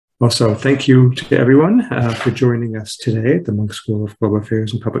Also, thank you to everyone for joining us today at the Munk School of Global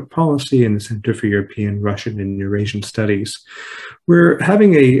Affairs and Public Policy and the Center for European, Russian, and Eurasian Studies. We're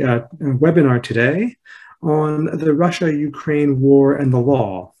having a webinar today on the Russia-Ukraine war and the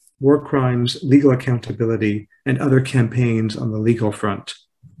law, war crimes, legal accountability, and other campaigns on the legal front.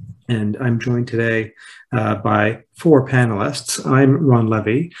 And I'm joined today by four panelists. I'm Ron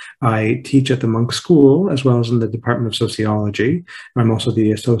Levy. I teach at the Munk School as well as in the Department of Sociology. I'm also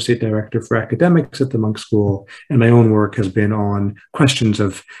the Associate Director for Academics at the Munk School, and my own work has been on questions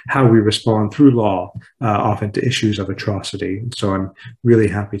of how we respond through law, often to issues of atrocity. So I'm really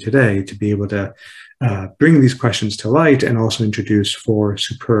happy today to be able to bring these questions to light and also introduce four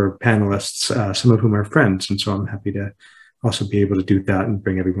superb panelists, some of whom are friends, and so I'm happy to also be able to do that and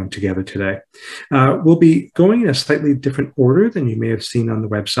bring everyone together today. We'll be going in a slightly different order than you may have seen on the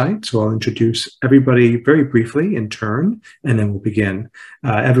website. So I'll introduce everybody very briefly in turn, and then we'll begin.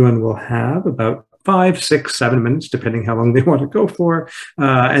 Everyone will have about 5, 6, 7 minutes, depending how long they want to go for.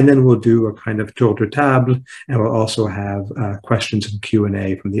 And then we'll do a kind of tour de table, and we'll also have questions and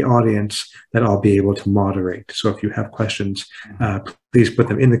Q&A from the audience that I'll be able to moderate. So if you have questions, please put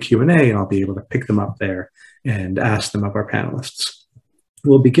them in the Q&A, and I'll be able to pick them up there and ask them of our panelists.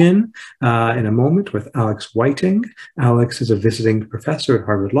 We'll begin in a moment with Alex Whiting. Alex is a visiting professor at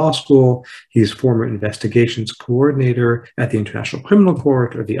Harvard Law School. He's former investigations coordinator at the International Criminal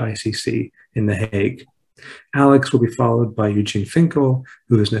Court, or the ICC, in The Hague. Alex will be followed by Eugene Finkel,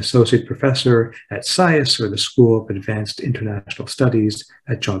 who is an associate professor at SCIUS, or the School of Advanced International Studies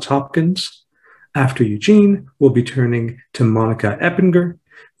at Johns Hopkins. After Eugene, we'll be turning to Monica Eppinger,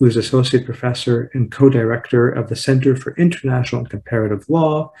 who is associate professor and co-director of the Center for International and Comparative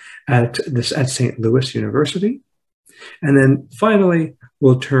Law at St. Louis University. And then finally,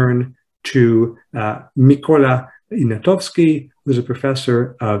 we'll turn to Mykola Inatovsky, who is a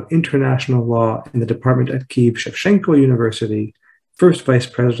professor of international law in the department at Kyiv-Shevchenko University, first vice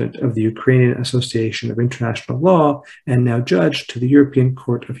president of the Ukrainian Association of International Law, and now judge to the European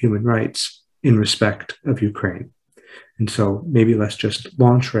Court of Human Rights in respect of Ukraine. And so maybe let's just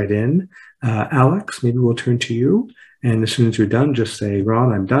launch right in. Alex, maybe we'll turn to you. And as soon as you're done, just say,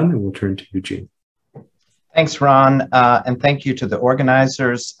 Ron, I'm done, and we'll turn to Eugene. Thanks, Ron. And thank you to the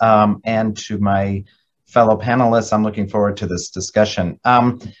organizers and to my fellow panelists. I'm looking forward to this discussion.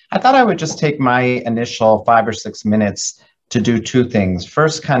 I thought I would just take my initial 5 or 6 minutes to do two things.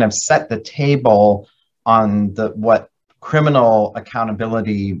 First, kind of set the table on what criminal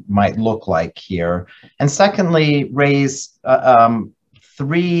accountability might look like here. And secondly, raise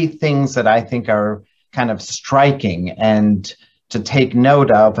three things that I think are kind of striking and to take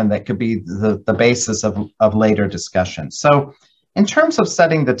note of, and that could be the basis of later discussion. So in terms of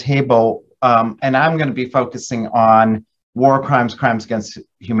setting the table, and I'm going to be focusing on war crimes, crimes against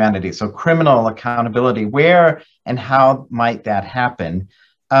humanity. So criminal accountability, where and how might that happen?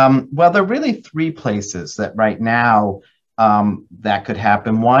 Well, there are really three places that right now that could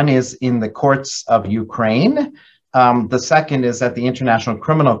happen. One is in the courts of Ukraine. The second is at the International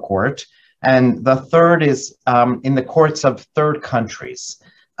Criminal Court. And the third is in the courts of third countries.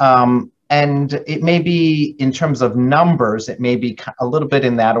 And it may be, in terms of numbers, it may be a little bit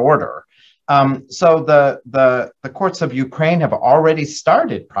in that order. So the courts of Ukraine have already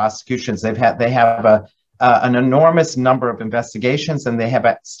started prosecutions. They have an enormous number of investigations, and they have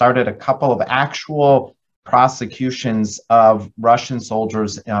started a couple of actual prosecutions of Russian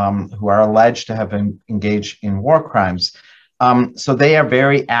soldiers who are alleged to have engaged in war crimes. So they are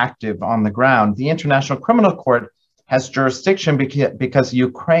very active on the ground. The International Criminal Court has jurisdiction because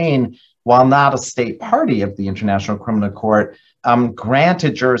Ukraine, while not a state party of the International Criminal Court,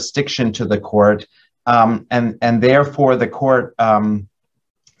 granted jurisdiction to the court, and therefore the court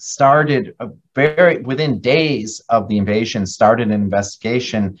started within days of the invasion, started an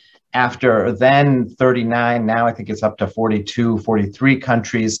investigation. After then 39, now I think it's up to 42, 43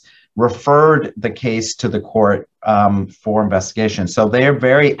 countries referred the case to the court for investigation. So they're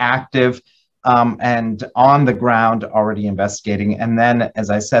very active and on the ground already investigating. And then, as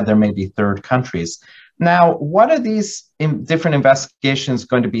I said, there may be third countries. Now, what are these different investigations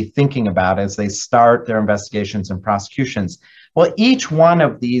going to be thinking about as they start their investigations and prosecutions? Well, each one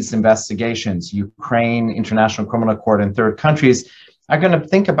of these investigations, Ukraine, International Criminal Court, and third countries, are going to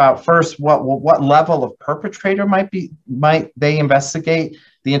think about first what level of perpetrator might they investigate.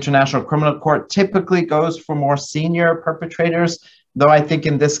 The International Criminal Court typically goes for more senior perpetrators, though I think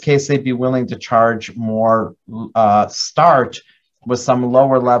in this case they'd be willing to charge more, start with some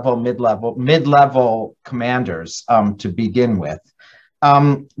lower level, mid-level commanders to begin with.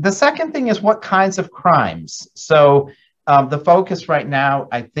 The second thing is what kinds of crimes. So The focus right now,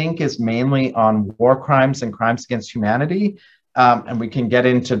 I think, is mainly on war crimes and crimes against humanity. And we can get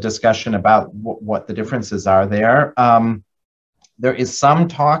into discussion about what the differences are there. There is some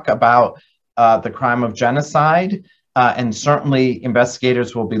talk about the crime of genocide, and certainly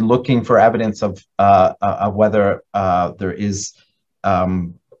investigators will be looking for evidence of whether there is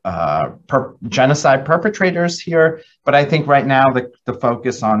genocide perpetrators here. But I think right now the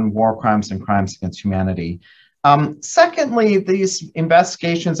focus on war crimes and crimes against humanity. Secondly, these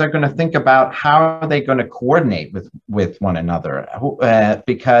investigations are going to think about how are they going to coordinate with one another,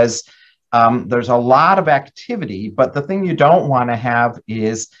 because there's a lot of activity, but the thing you don't want to have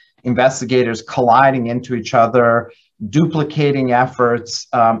is investigators colliding into each other, duplicating efforts,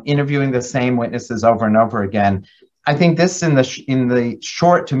 interviewing the same witnesses over and over again. I think this in the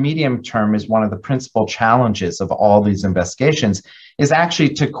short to medium term is one of the principal challenges of all these investigations, is actually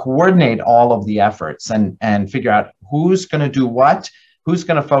to coordinate all of the efforts and figure out who's going to do what, who's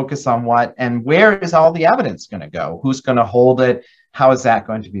going to focus on what, and where is all the evidence going to go, who's going to hold it, how is that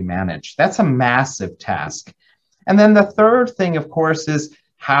going to be managed? That's a massive task. And then the third thing, of course, is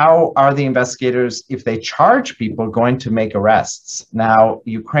how are the investigators, if they charge people, going to make arrests? Now,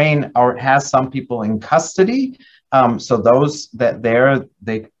 Ukraine has some people in custody, so those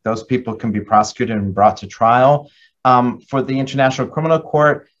people can be prosecuted and brought to trial. For the International Criminal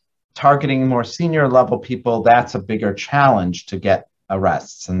Court, targeting more senior level people, that's a bigger challenge to get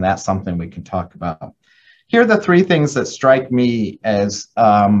arrests, and that's something we can talk about. Here are the three things that strike me as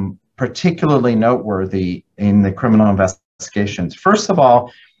particularly noteworthy in the criminal investigations. First of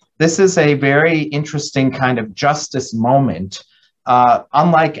all, this is a very interesting kind of justice moment,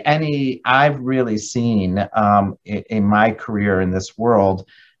 unlike any I've really seen in my career in this world.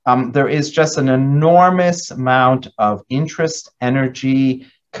 There is just an enormous amount of interest, energy,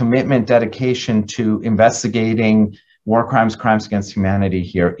 commitment, dedication to investigating war crimes, crimes against humanity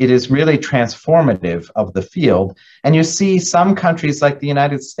here. It is really transformative of the field. And you see some countries like the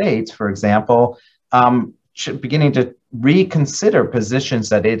United States, for example, beginning to reconsider positions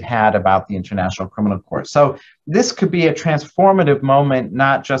that it had about the International Criminal Court. So this could be a transformative moment,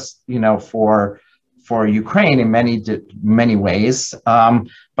 not just, for Ukraine in many ways,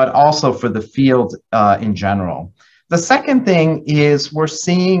 but also for the field in general. The second thing is we're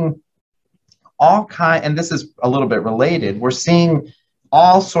seeing and this is a little bit related, we're seeing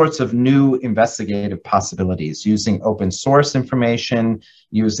all sorts of new investigative possibilities using open source information,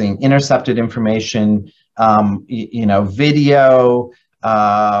 using intercepted information, video,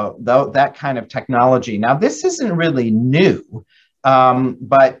 that kind of technology. Now, this isn't really new,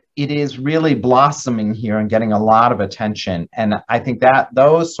 but it is really blossoming here and getting a lot of attention. And I think that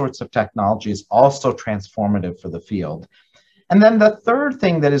those sorts of technologies also transformative for the field. And then the third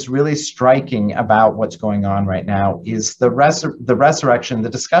thing that is really striking about what's going on right now is the resurrection, the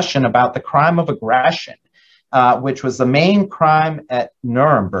discussion about the crime of aggression, which was the main crime at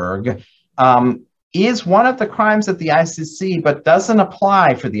Nuremberg, is one of the crimes at the ICC, but doesn't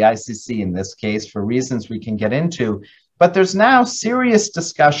apply for the ICC in this case for reasons we can get into. But there's now serious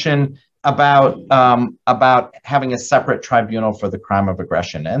discussion about having a separate tribunal for the crime of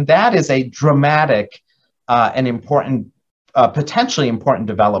aggression. And that is a dramatic and important, potentially important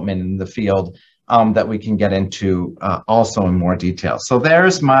development in the field that we can get into also in more detail. So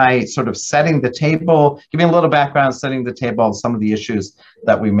there's my sort of setting the table, giving a little background, setting the table on some of the issues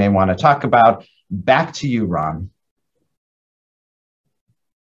that we may want to talk about. Back to you, Ron.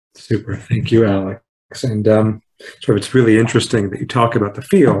 Super. Thank you, Alex. And it's really interesting that you talk about the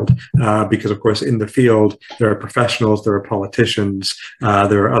field because, of course, in the field, there are professionals, there are politicians,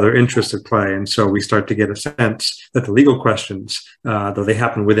 there are other interests at play. And so we start to get a sense that the legal questions, though they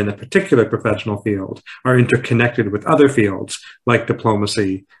happen within a particular professional field, are interconnected with other fields like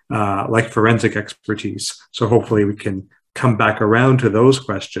diplomacy, like forensic expertise. So hopefully we can come back around to those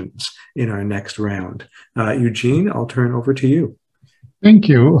questions in our next round. Eugene, I'll turn over to you. Thank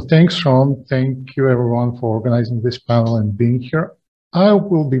you. Thanks, Sean. Thank you, everyone, for organizing this panel and being here. I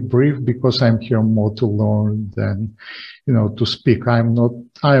will be brief because I'm here more to learn than, to speak. I am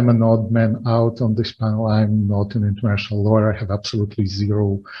an odd man out on this panel. I'm not an international lawyer. I have absolutely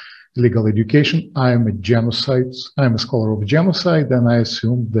zero legal education. I am a scholar of genocide, and I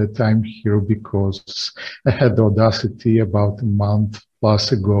assume that I'm here because I had the audacity about a month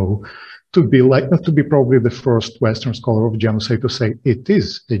plus ago to be probably the first Western scholar of genocide to say it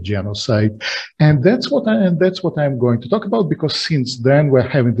is a genocide. And that's what I'm going to talk about, because since then we're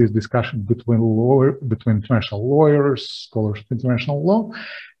having this discussion between international lawyers, scholars of international law,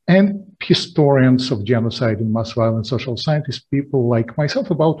 and historians of genocide and mass violence, social scientists, people like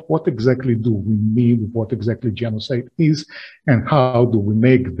myself, about what exactly do we mean, what exactly genocide is, and how do we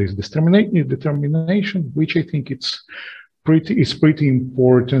make this determination, which I think is pretty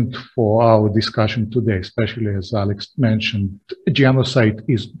important for our discussion today, especially as Alex mentioned, genocide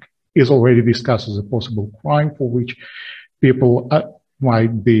is already discussed as a possible crime for which people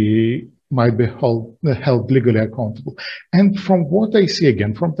might be held legally accountable. And from what I see,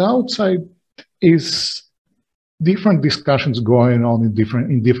 again, from the outside, is different discussions going on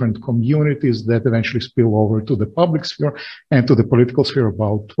in different communities that eventually spill over to the public sphere and to the political sphere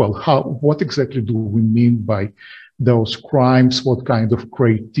about, well, what exactly do we mean by those crimes, what kind of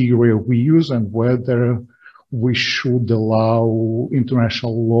criteria we use, and whether we should allow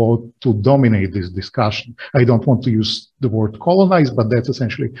international law to dominate this discussion. I don't want to use the word colonize, but that's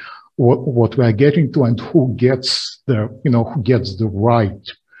essentially what we are getting to, and who gets the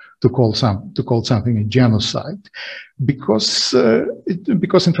right to call something a genocide, because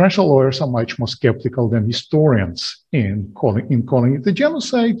international lawyers are much more skeptical than historians in calling it a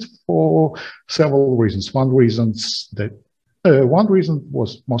genocide for several reasons. One reason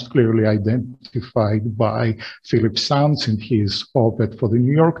was most clearly identified by Philip Sands in his op-ed for the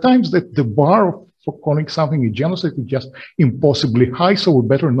New York Times, that the bar for calling something a genocide is just impossibly high, so we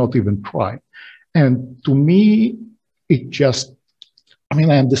better not even try. And to me, I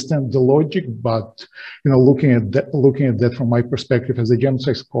understand the logic, but looking at that from my perspective as a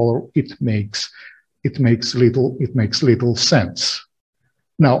genocide scholar, it makes little sense.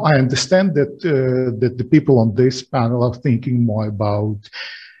 Now, I understand that the people on this panel are thinking more about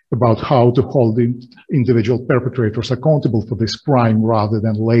how to hold individual perpetrators accountable for this crime rather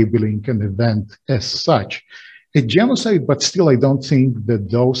than labeling an event as such a genocide. But still, I don't think that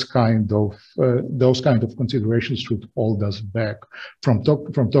those kind of considerations should hold us back from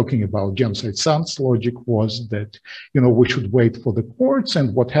talking about genocide. Sands' logic was that we should wait for the courts,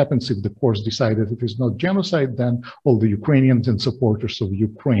 and what happens if the courts decide that it is not genocide, then all the Ukrainians and supporters of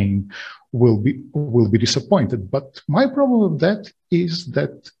Ukraine will be disappointed. But my problem with that is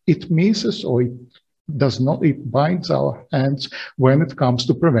that it misses, or it binds our hands when it comes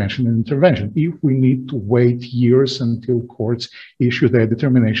to prevention and intervention. If we need to wait years until courts issue their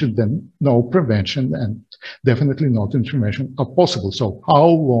determination, then no prevention and definitely not intervention are possible. So how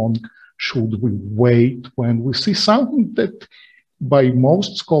long should we wait when we see something that by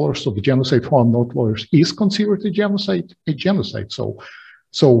most scholars of genocide who are not lawyers is considered a genocide? So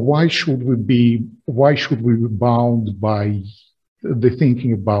why should we be bound by the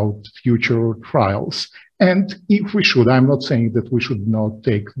thinking about future trials? And if we should, I'm not saying that we should not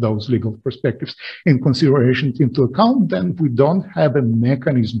take those legal perspectives in consideration into account, then we don't have a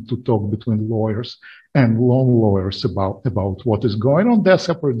mechanism to talk between lawyers and non-lawyers about what is going on. There are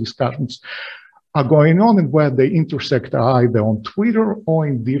separate discussions are going on, and where they intersect either on Twitter or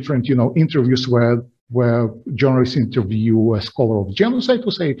in different interviews where journalists interview a scholar of genocide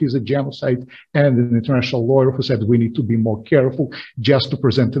who say it is a genocide, and an international lawyer who said we need to be more careful just to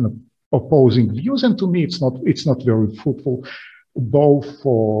present an opposing views. And to me, it's not very fruitful, both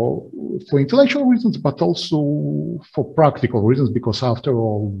for intellectual reasons, but also for practical reasons, because after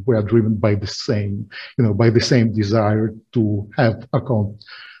all, we are driven by the same desire to have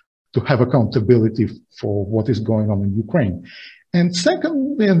accountability for what is going on in Ukraine. And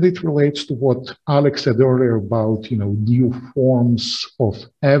second, and it relates to what Alex said earlier about, new forms of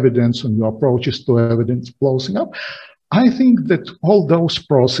evidence and new approaches to evidence closing up. I think that all those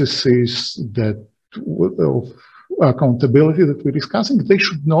processes of accountability that we're discussing, they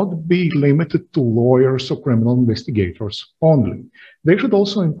should not be limited to lawyers or criminal investigators only. They should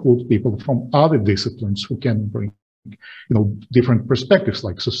also include people from other disciplines who can bring different perspectives,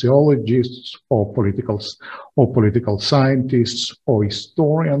 like sociologists or political scientists or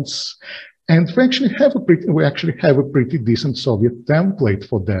historians. And we actually have a pretty decent Soviet template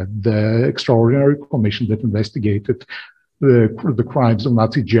for that. The extraordinary commission that investigated the crimes of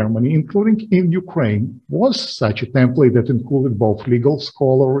Nazi Germany, including in Ukraine, was such a template that included both legal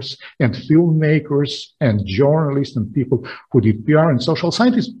scholars and filmmakers and journalists and people who did PR and social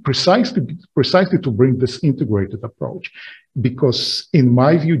scientists, precisely to bring this integrated approach. Because in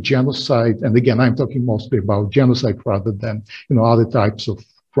my view, genocide, and again, I'm talking mostly about genocide rather than other types of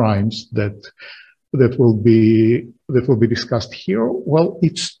crimes that will be discussed here. Well,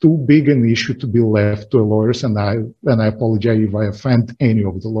 it's too big an issue to be left to lawyers, and I apologize if I offend any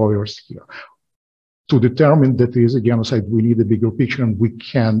of the lawyers here. To determine that it is a genocide, we need a bigger picture, and we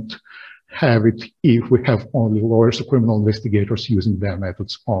can't have it if we have only lawyers or criminal investigators using their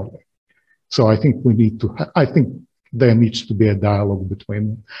methods only. So I think we need to. I think there needs to be a dialogue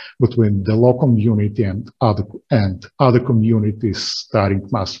between the law community and other communities starting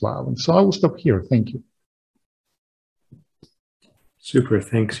mass violence. So I will stop here. Thank you. Super,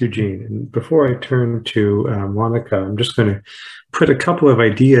 thanks, Eugene. And before I turn to Monica, I'm just going to put a couple of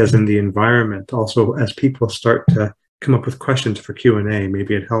ideas in the environment. Also, as people start to come up with questions for Q&A,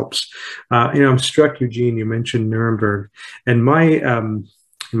 maybe it helps. I'm struck, Eugene, you mentioned Nuremberg, and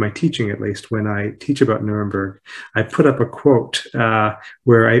in my teaching, at least, when I teach about Nuremberg, I put up a quote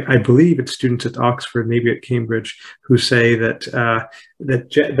where I believe it's students at Oxford, maybe at Cambridge, who say that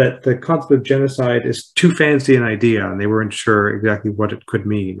the concept of genocide is too fancy an idea, and they weren't sure exactly what it could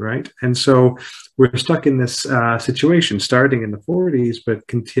mean, right? And so we're stuck in this situation, starting in the 40s, but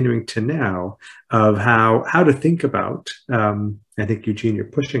continuing to now, of how to think about, I think, Eugene, you're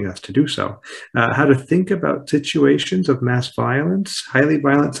pushing us to do so, how to think about situations of mass violence, highly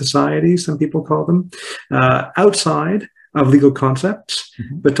violent societies, some people call them, outside of legal concepts,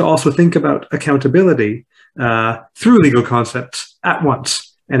 but to also think about accountability through legal concepts at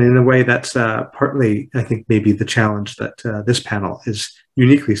once, and in a way that's partly, I think, maybe the challenge that this panel is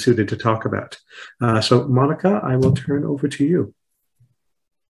uniquely suited to talk about. So Monica, I will turn over to you.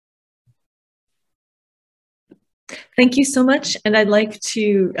 Thank you so much. And I'd like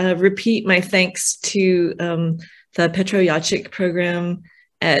to repeat my thanks to the Petro Yachik program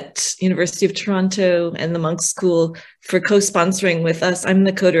at University of Toronto and the Monk School for co-sponsoring with us. I'm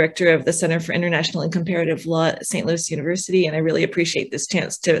the co-director of the Center for International and Comparative Law at St. Louis University, and I really appreciate this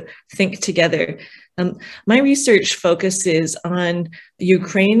chance to think together. My research focuses on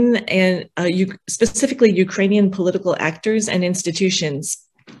Ukraine and specifically Ukrainian political actors and institutions.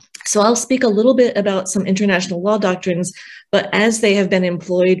 So I'll speak a little bit about some international law doctrines, but as they have been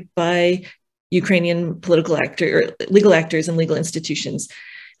employed by Ukrainian political legal actors and legal institutions.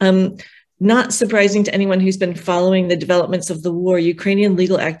 Not surprising to anyone who's been following the developments of the war, Ukrainian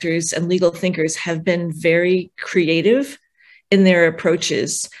legal actors and legal thinkers have been very creative in their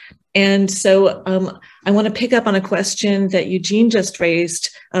approaches. And so I want to pick up on a question that Eugene just raised,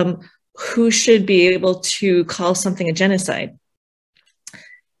 who should be able to call something a genocide?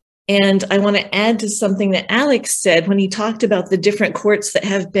 And I want to add to something that Alex said when he talked about the different courts that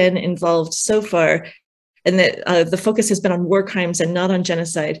have been involved so far, and that the focus has been on war crimes and not on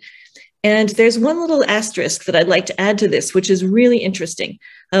genocide. And there's one little asterisk that I'd like to add to this, which is really interesting.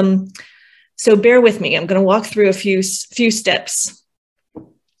 So bear with me. I'm going to walk through a few steps.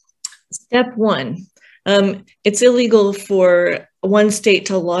 Step one, it's illegal for one state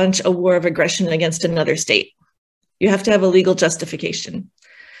to launch a war of aggression against another state. You have to have a legal justification.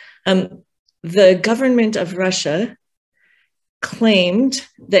 The government of Russia claimed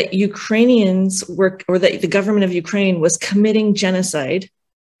that Ukrainians were, or that the government of Ukraine was committing genocide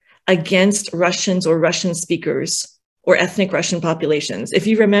against Russians or Russian speakers or ethnic Russian populations. If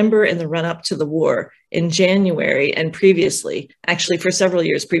you remember, in the run-up to the war in January and previously, actually for several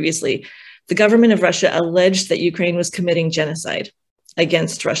years previously, the government of Russia alleged that Ukraine was committing genocide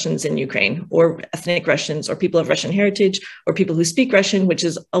against Russians in Ukraine, or ethnic Russians, or people of Russian heritage, or people who speak Russian, which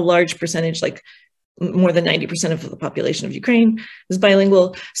is a large percentage, like more than 90% of the population of Ukraine is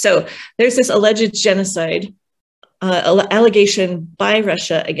bilingual. So there's this alleged genocide allegation by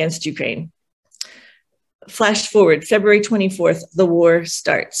Russia against Ukraine. Flash forward, February 24th, the war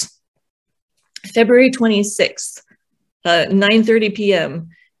starts. February 26th, 9:30 p.m.,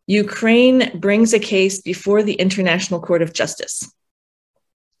 Ukraine brings a case before the International Court of Justice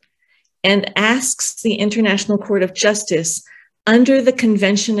and asks the International Court of Justice under the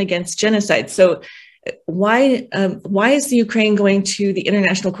Convention Against Genocide. So why is the Ukraine going to the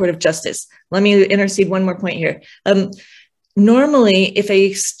International Court of Justice? Let me intercede one more point here. Normally, if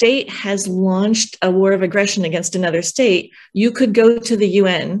a state has launched a war of aggression against another state, you could go to the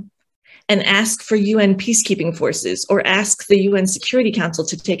UN and ask for UN peacekeeping forces or ask the UN Security Council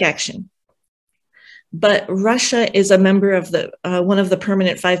to take action. But Russia is a member of the one of the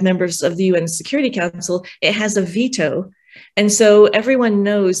permanent 5 members of the UN Security Council. It has a veto. And so everyone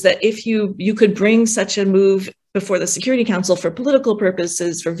knows that if you could bring such a move before the Security Council for political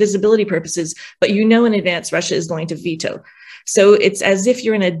purposes, for visibility purposes, but you know in advance Russia is going to veto. So it's as if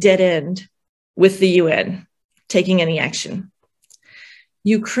you're in a dead end with the UN taking any action.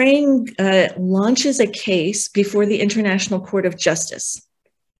 Ukraine launches a case before the International Court of Justice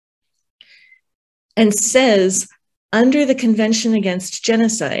and says, under the Convention Against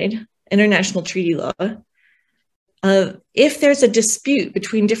Genocide, international treaty law, if there's a dispute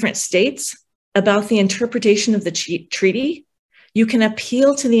between different states about the interpretation of the treaty, you can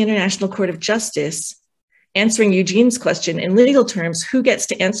appeal to the International Court of Justice answering Eugene's question in legal terms, who gets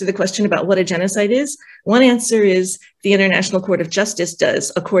to answer the question about what a genocide is? One answer is the International Court of Justice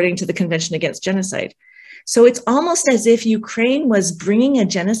does, according to the Convention Against Genocide. So it's almost as if Ukraine was bringing a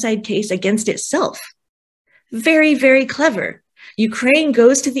genocide case against itself. Very, very clever. Ukraine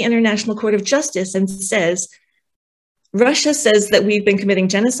goes to the International Court of Justice and says, Russia says that we've been committing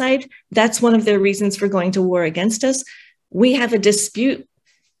genocide. That's one of their reasons for going to war against us. We have a dispute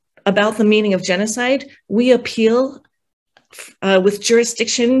about the meaning of genocide. We appeal with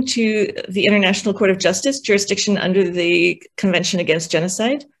jurisdiction to the International Court of Justice, jurisdiction under the Convention Against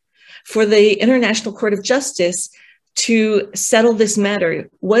Genocide, for the International Court of Justice to settle this matter.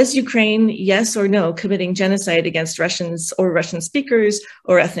 Was Ukraine, yes or no, committing genocide against Russians or Russian speakers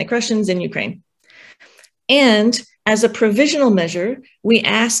or ethnic Russians in Ukraine? And as a provisional measure, we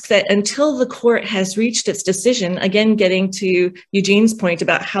ask that until the court has reached its decision, again, getting to Eugene's point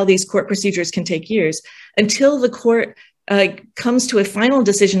about how these court procedures can take years, until the court comes to a final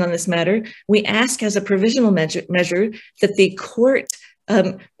decision on this matter, we ask as a provisional measure that the court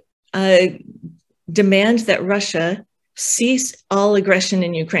demand that Russia cease all aggression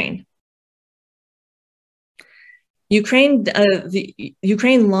in Ukraine. Ukraine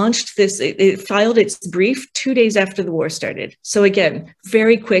launched this, it filed its brief 2 days after the war started. So again,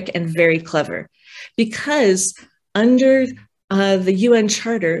 very quick and very clever. Because under the UN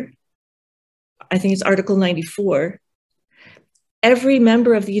Charter, I think it's Article 94, every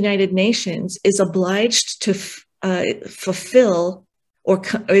member of the United Nations is obliged to fulfill or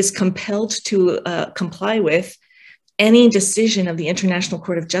is compelled to comply with any decision of the International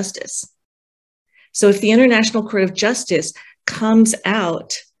Court of Justice. So if the International Court of Justice comes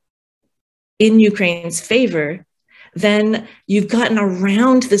out in Ukraine's favor, then you've gotten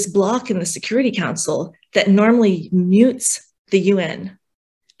around this block in the Security Council that normally mutes the UN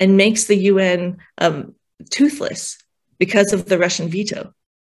and makes the UN toothless because of the Russian veto.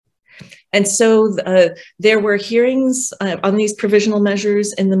 And so there were hearings on these provisional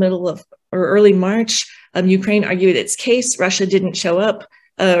measures in the middle of or early March. Ukraine argued its case. Russia didn't show up.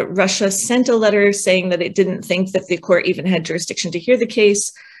 Russia sent a letter saying that it didn't think that the court even had jurisdiction to hear the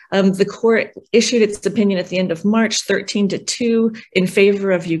case. The court issued its opinion at the end of March, 13-2 in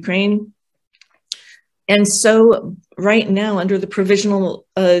favor of Ukraine. And so right now, under the provisional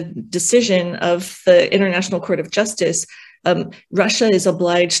decision of the International Court of Justice, Russia is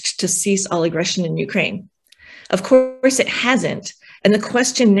obliged to cease all aggression in Ukraine. Of course, it hasn't. And the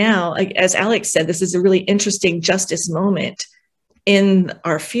question now, as Alex said, this is a really interesting justice moment in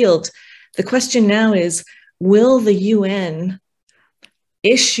our field. The question now is, will the UN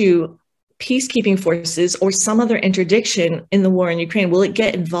issue peacekeeping forces or some other interdiction in the war in Ukraine? Will it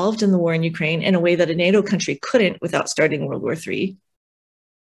get involved in the war in Ukraine in a way that a NATO country couldn't without starting World War III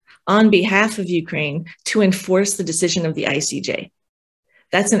on behalf of Ukraine to enforce the decision of the ICJ?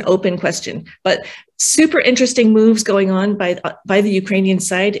 That's an open question, but super interesting moves going on by the Ukrainian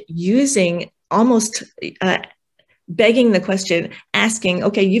side, using almost begging the question, asking,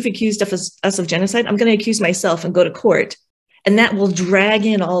 okay, you've accused us of genocide. I'm going to accuse myself and go to court. And that will drag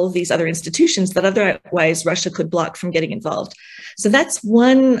in all of these other institutions that otherwise Russia could block from getting involved. So that's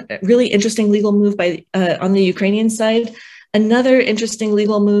one really interesting legal move by on the Ukrainian side. Another interesting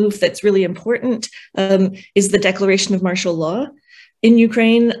legal move that's really important is the declaration of martial law in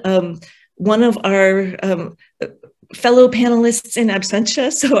Ukraine. One of our fellow panelists in absentia,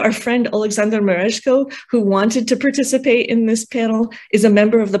 so our friend Alexander Merezhko, who wanted to participate in this panel, is a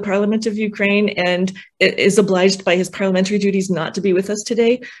member of the Parliament of Ukraine and is obliged by his parliamentary duties not to be with us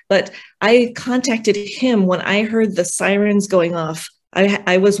today. But I contacted him when I heard the sirens going off.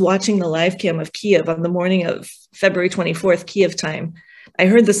 I was watching the live cam of Kiev on the morning of February 24th, Kiev time. I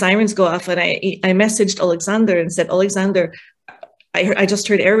heard the sirens go off and I messaged Alexander and said, Alexander, I just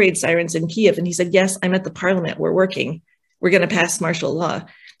heard air raid sirens in Kiev. And he said, yes, I'm at the parliament. We're working. We're going to pass martial law.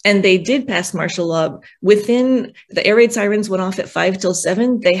 And they did pass martial law. Within the air raid sirens went off at 5 till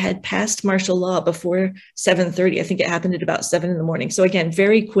 7. They had passed martial law before 7:30. I think it happened at about 7 in the morning. So again,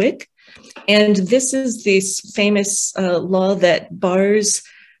 very quick. And this is this famous law that bars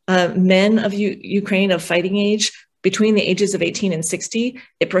men of Ukraine of fighting age between the ages of 18 and 60.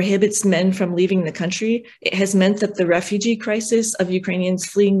 It prohibits men from leaving the country. It has meant that the refugee crisis of Ukrainians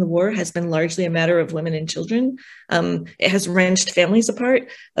fleeing the war has been largely a matter of women and children. It has wrenched families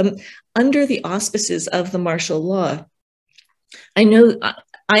apart. Under the auspices of the martial law, I know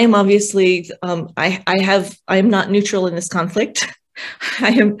I am obviously, I am not neutral in this conflict.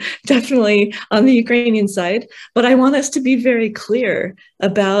 I am definitely on the Ukrainian side, but I want us to be very clear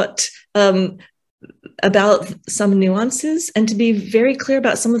about about some nuances and to be very clear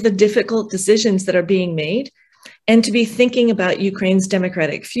about some of the difficult decisions that are being made, and to be thinking about Ukraine's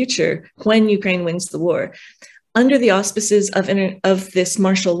democratic future when Ukraine wins the war. Under the auspices of this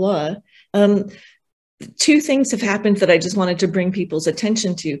martial law, two things have happened that I just wanted to bring people's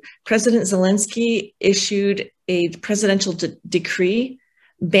attention to. President Zelensky issued a presidential decree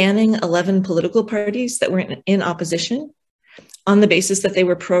banning 11 political parties that were in opposition on the basis that they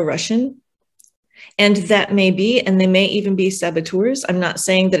were pro-Russian. And that may be, and they may even be saboteurs. I'm not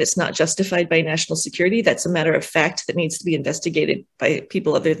saying that it's not justified by national security. That's a matter of fact that needs to be investigated by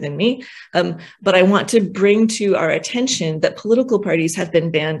people other than me. But I want to bring to our attention that political parties have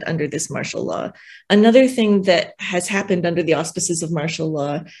been banned under this martial law. Another thing that has happened under the auspices of martial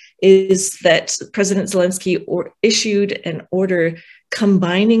law is that President Zelensky issued an order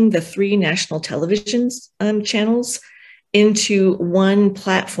combining the 3 national television channels into one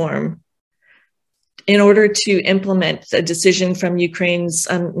platform in order to implement a decision from Ukraine's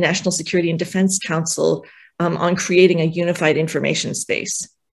National Security and Defense Council on creating a unified information space.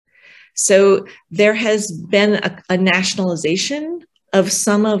 So there has been a nationalization of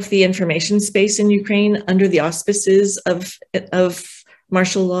some of the information space in Ukraine under the auspices of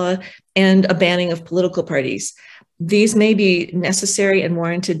martial law and a banning of political parties. These may be necessary and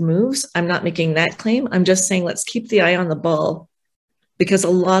warranted moves. I'm not making that claim. I'm just saying let's keep the eye on the ball, because a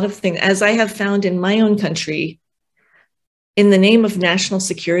lot of things, as I have found in my own country, in the name of national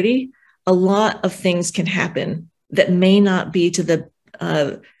security, a lot of things can happen that may not be to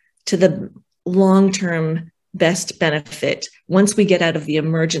the long-term best benefit. Once we get out of the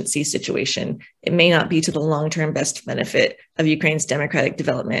emergency situation, it may not be to the long-term best benefit of Ukraine's democratic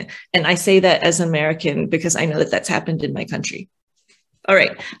development. And I say that as an American because I know that that's happened in my country. All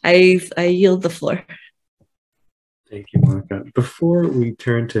right, I yield the floor. Thank you, Monica. Before we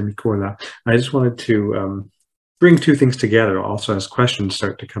turn to Mykola, I just wanted to bring two things together also as questions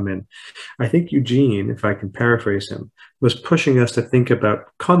start to come in. I think Eugene, if I can paraphrase him, was pushing us to think about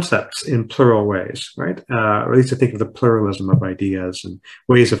concepts in plural ways, right? Or at least to think of the pluralism of ideas and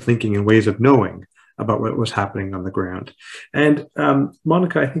ways of thinking and ways of knowing about what was happening on the ground. And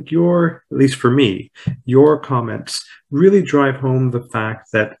Monica, I think at least for me, your comments really drive home the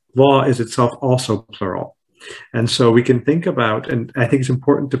fact that law is itself also plural. And so we can think about, and I think it's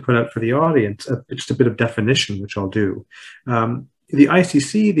important to put out for the audience, just a bit of definition, which I'll do. The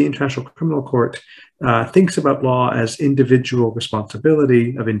ICC, the International Criminal Court, thinks about law as individual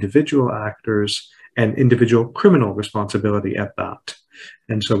responsibility of individual actors and individual criminal responsibility at that.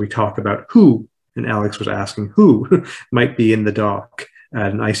 And so we talk about who, and Alex was asking who might be in the dock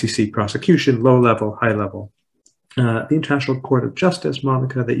at an ICC prosecution, low level, high level. The International Court of Justice,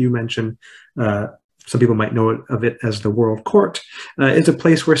 Monica, that you mentioned, some people might know of it as the World Court, is a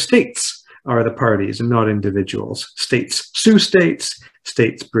place where states are the parties and not individuals. States sue states,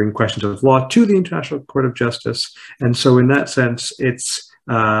 states bring questions of law to the International Court of Justice. And so in that sense, its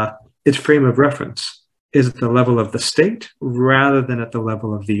frame of reference is at the level of the state rather than at the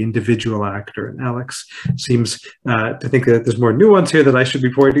level of the individual actor. And Alex seems to think that there's more nuance here that I should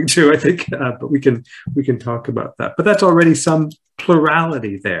be pointing to, I think, but we can talk about that. But that's already some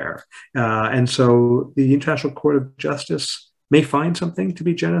plurality there. And so the International Court of Justice may find something to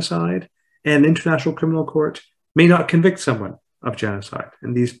be genocide, and the International Criminal Court may not convict someone of genocide.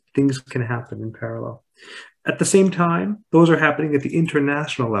 And these things can happen in parallel. At the same time, those are happening at the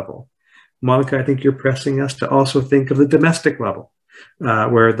international level. Monica, I think you're pressing us to also think of the domestic level,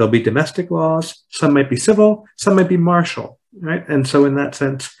 where there'll be domestic laws, some might be civil, some might be martial, right? And so in that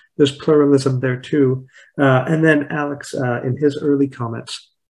sense, there's pluralism there too. And then Alex, in his early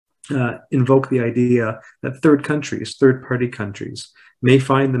comments, invoked the idea that third-party countries, may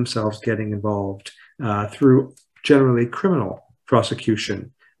find themselves getting involved through generally criminal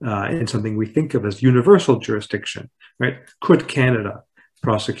prosecution in something we think of as universal jurisdiction, right? Could Canada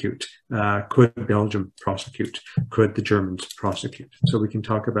prosecute? Could Belgium prosecute? Could the Germans prosecute? So we can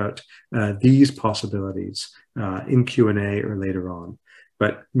talk about these possibilities in Q&A or later on.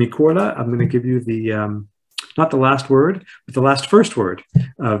 But Mykola, I'm going to give you the, not the last word, but the first word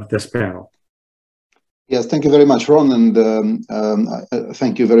of this panel. Yes, thank you very much, Ron, and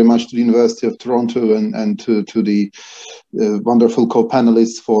thank you very much to the University of Toronto and to the wonderful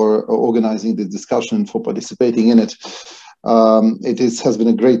co-panelists for organizing this discussion, for participating in it. Has been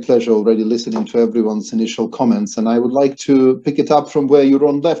a great pleasure already listening to everyone's initial comments, and I would like to pick it up from where you,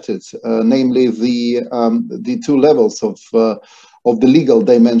 Ron, left it, namely the two levels of the legal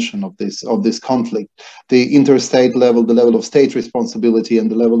dimension of this conflict, the interstate level, the level of state responsibility,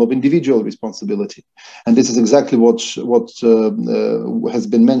 and the level of individual responsibility. And this is exactly what has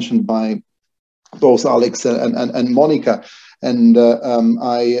been mentioned by both Alex and Monica. And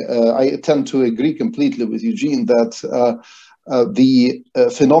I tend to agree completely with Eugene that the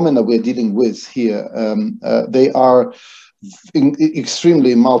phenomena we're dealing with here, they are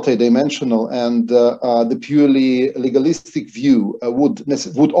extremely multidimensional, and the purely legalistic view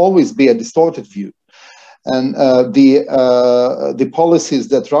would always be a distorted view. And the policies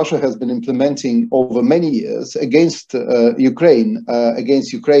that Russia has been implementing over many years against Ukraine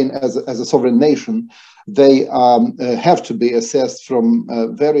as a sovereign nation, they have to be assessed from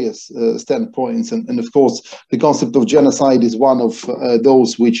various standpoints. And of course, the concept of genocide is one of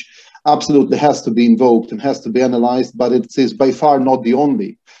those which absolutely has to be invoked and has to be analyzed, but it is by far not the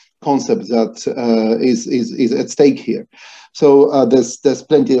only concept that is at stake here. So there's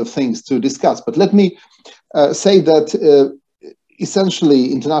plenty of things to discuss. But let me say that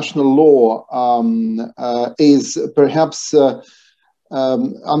essentially international law is perhaps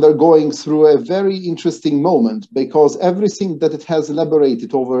undergoing through a very interesting moment, because everything that it has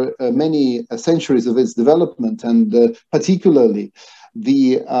elaborated over many centuries of its development, and particularly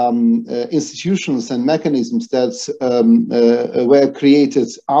the institutions and mechanisms that were created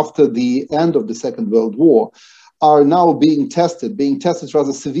after the end of the Second World War, are now being tested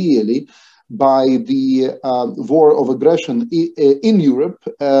rather severely by the war of aggression in Europe,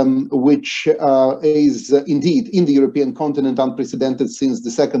 which is indeed in the European continent unprecedented since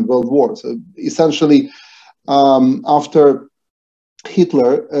the Second World War. So essentially, after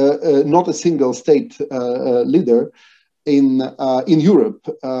Hitler, not a single state leader in Europe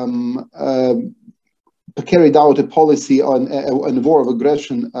carried out a policy on a war of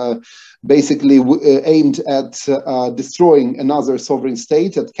aggression, basically aimed at destroying another sovereign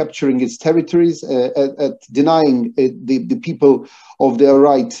state, at capturing its territories, at denying the people of their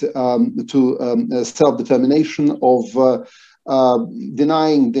right to self-determination, of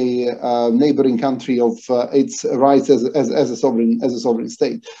denying the neighboring country of its rights as a sovereign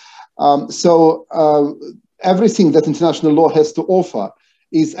state. So everything that international law has to offer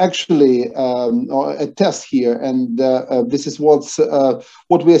is actually a test here, and this is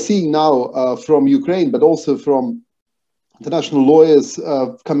what we are seeing now from Ukraine, but also from international lawyers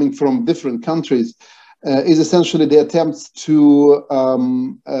coming from different countries, is essentially the attempts to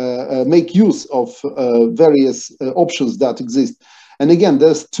make use of various options that exist. And again,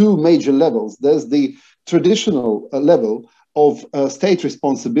 there's two major levels. There's the traditional level of state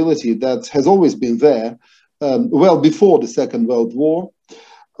responsibility that has always been there, well before the Second World War,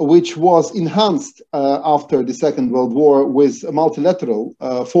 which was enhanced after the Second World War with multilateral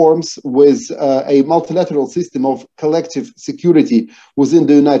forms, with a multilateral system of collective security within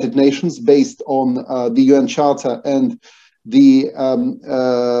the United Nations based on the UN Charter and the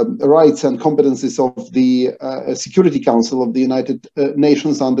rights and competencies of the Security Council of the United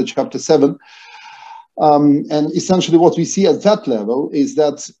Nations under Chapter 7. And essentially what we see at that level is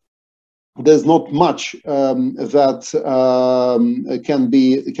that there's not much that can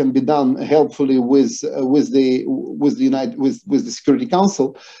be done helpfully with the Security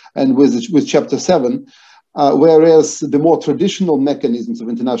Council and with Chapter 7, whereas the more traditional mechanisms of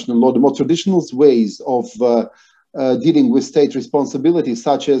international law, the more traditional ways of dealing with state responsibility,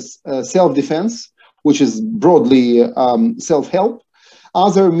 such as self-defense, which is broadly self-help.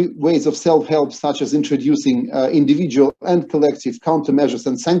 Other ways of self-help, such as introducing individual and collective countermeasures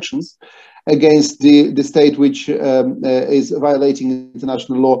and sanctions against the state which is violating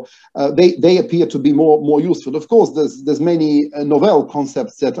international law, they appear to be more useful. Of course, there's many novel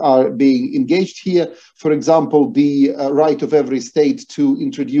concepts that are being engaged here. For example, the right of every state to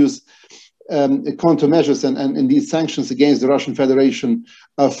introduce countermeasures and these sanctions against the Russian Federation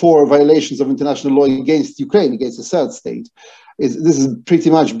for violations of international law against Ukraine, against a third state. This is pretty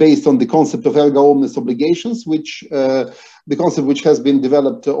much based on the concept of erga omnes obligations, which the concept which has been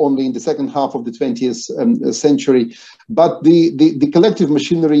developed only in the second half of the 20th century. But the collective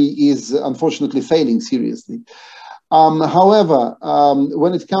machinery is unfortunately failing seriously. However,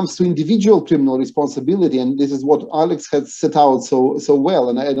 when it comes to individual criminal responsibility, and this is what Alex has set out so well,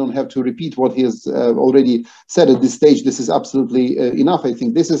 and I don't have to repeat what he has already said at this stage, this is absolutely enough. I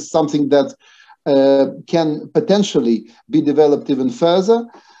think this is something that can potentially be developed even further,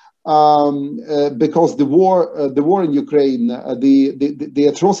 because the war in Ukraine, the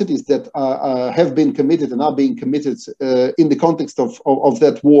atrocities that have been committed and are being committed in the context of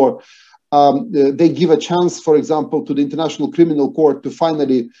that war, they give a chance, for example, to the International Criminal Court to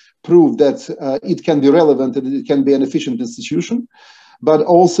finally prove that it can be relevant and it can be an efficient institution. But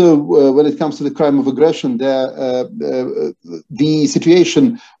also, when it comes to the crime of aggression, the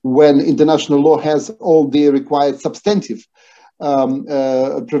situation when international law has all the required substantive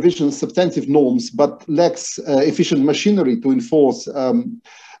provisions, substantive norms, but lacks efficient machinery to enforce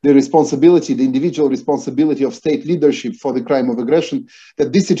the responsibility, the individual responsibility of state leadership for the crime of aggression,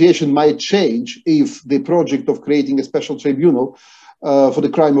 that this situation might change if the project of creating a special tribunal for the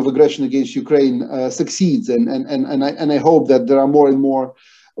crime of aggression against Ukraine succeeds. And I hope that there are more and more,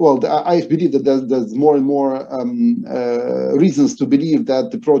 well, I believe that there's more and more reasons to believe that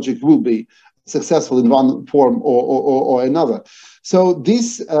the project will be successful in one form or another. So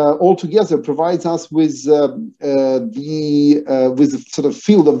this altogether provides us with the sort of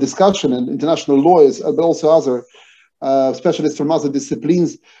field of discussion, and international lawyers, but also other specialists from other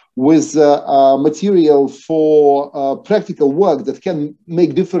disciplines, with material for practical work that can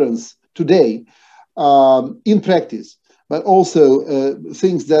make difference today in practice, but also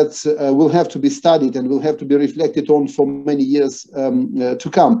things that will have to be studied and will have to be reflected on for many years to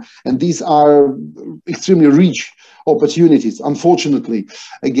come. And these are extremely rich opportunities. Unfortunately,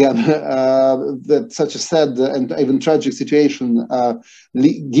 again, that such a sad and even tragic situation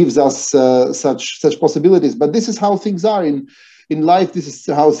gives us such possibilities. But this is how things are in life. This is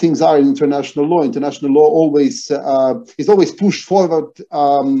how things are in international law. International law always is always pushed forward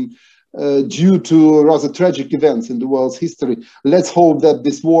due to rather tragic events in the world's history. Let's hope that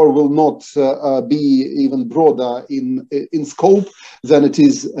this war will not be even broader in scope than it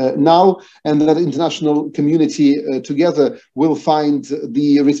is now, and that the international community together will find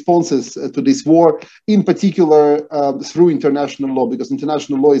the responses to this war, in particular through international law, because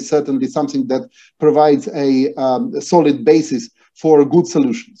international law is certainly something that provides a solid basis for good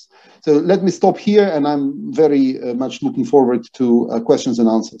solutions. So let me stop here, and I'm very much looking forward to questions and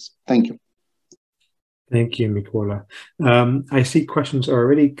answers. Thank you. Thank you, Mykola. I see questions are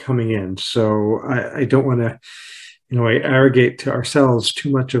already coming in, so I don't want to, arrogate to ourselves too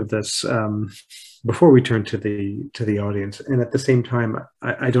much of this before we turn to the audience. And at the same time,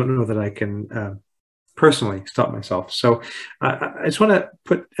 I don't know that I can personally stop myself. So I just want to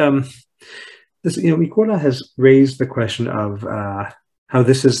put this. Mykola has raised the question of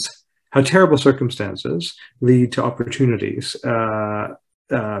how terrible circumstances lead to opportunities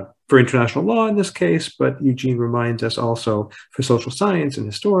for international law in this case, but Eugene reminds us also for social science and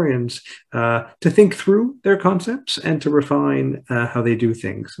historians to think through their concepts and to refine how they do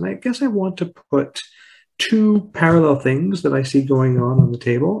things. And I guess I want to put two parallel things that I see going on the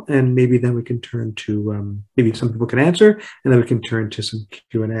table, and maybe then we can turn to, maybe some people can answer, and then we can turn to some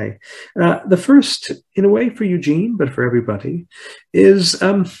Q&A. The first, in a way for Eugene, but for everybody, is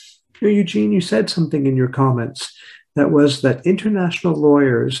Eugene, you said something in your comments that was that international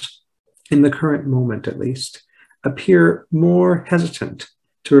lawyers, in the current moment at least, appear more hesitant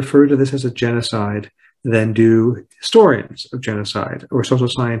to refer to this as a genocide than do historians of genocide or social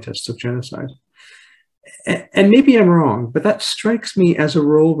scientists of genocide. And maybe I'm wrong, but that strikes me as a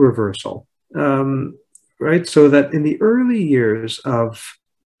role reversal, right? So that in the early years of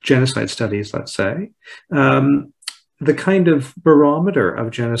genocide studies, let's say, the kind of barometer of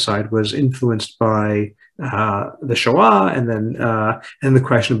genocide was influenced by the Shoah, and then and the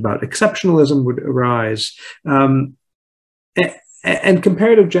question about exceptionalism would arise. And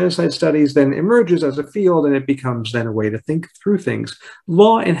comparative genocide studies then emerges as a field, and it becomes then a way to think through things.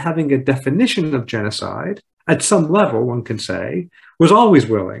 Law, in having a definition of genocide, at some level, one can say, was always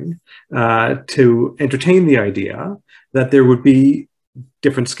willing to entertain the idea that there would be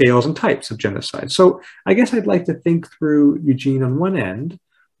different scales and types of genocide. So I guess I'd like to think through, Eugene, on one end,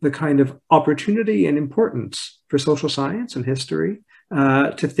 the kind of opportunity and importance for social science and history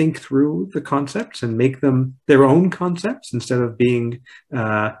to think through the concepts and make them their own concepts instead of being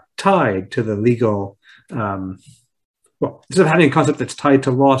tied to the legal, instead of having a concept that's tied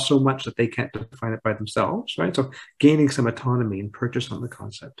to law so much that they can't define it by themselves, right? So gaining some autonomy and purchase on the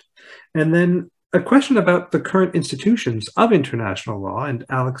concept. And then a question about the current institutions of international law, and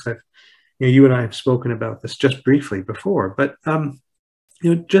Alex, you and I have spoken about this just briefly before, but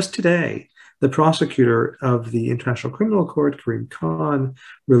just today, the prosecutor of the International Criminal Court, Karim Khan,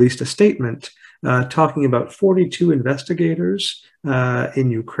 released a statement talking about 42 investigators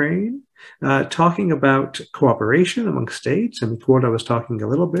in Ukraine, talking about cooperation among states, and Mykola was talking a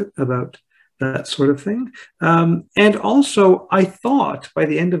little bit about that sort of thing. And also, I thought by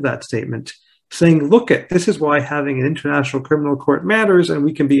the end of that statement, saying, look, this is why having an international criminal court matters, and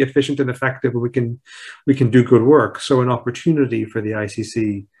we can be efficient and effective, and we can do good work. So an opportunity for the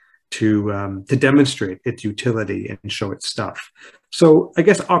ICC to demonstrate its utility and show its stuff. So I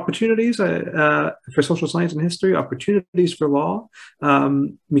guess opportunities for social science and history, opportunities for law.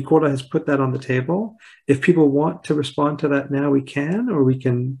 Mykola has put that on the table. If people want to respond to that now, we can, or we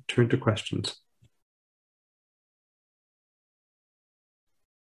can turn to questions.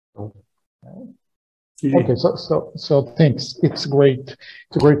 Okay, so thanks. It's a great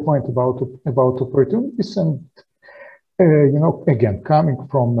point about opportunities, and you know, again, coming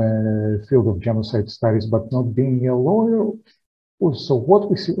from a field of genocide studies, but not being a lawyer. So what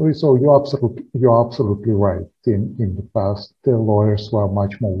we see, so you're absolutely right. In the past, the lawyers were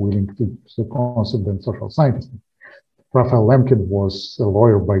much more willing to use the concept than social scientists. Raphael Lemkin was a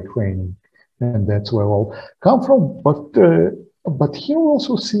lawyer by training, and that's where all come from. But here we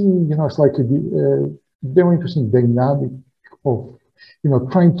also see, you know, it's like a very interesting dynamic of, you know,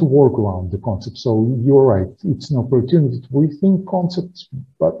 trying to work around the concept. So you're right; it's an opportunity to rethink concepts,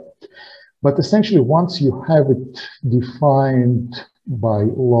 but essentially, once you have it defined by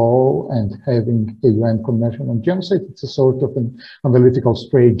law and having a UN Convention on Genocide, it's a sort of an analytical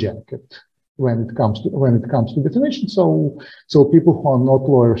straitjacket when it comes to definition. So people who are not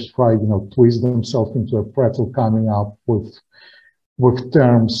lawyers try, you know, twist themselves into a pretzel, coming up with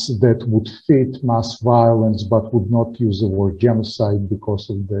terms that would fit mass violence, but would not use the word genocide because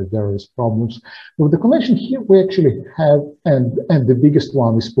of the various problems. With the convention here, we actually have, and the biggest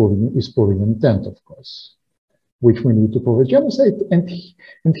one is proving intent, of course, which we need to prove as genocide. And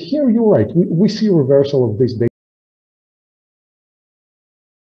here you're right, we see a reversal of this.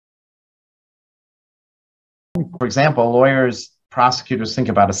 For example, prosecutors think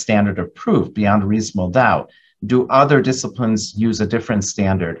about a standard of proof beyond reasonable doubt. Do other disciplines use a different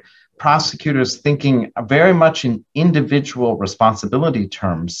standard? Prosecutors thinking very much in individual responsibility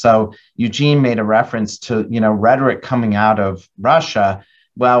terms. So Eugene made a reference to, you know, rhetoric coming out of Russia.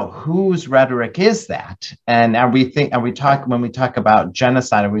 Well, whose rhetoric is that? And when we talk about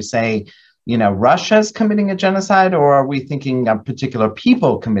genocide, are we say, you know, Russia's committing a genocide, or are we thinking of particular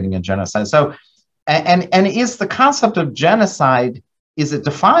people committing a genocide? So, and is the concept of genocide, is it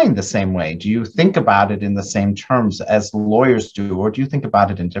defined the same way? Do you think about it in the same terms as lawyers do, or do you think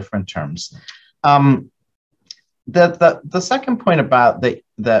about it in different terms? The second point about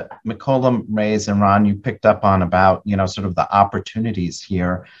that Mykola raised, and Ron, you picked up on, about, you know, sort of the opportunities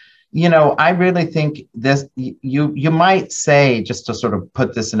here. You know, I really think this, you might say, just to sort of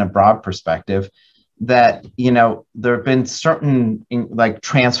put this in a broad perspective, that, you know, there have been certain like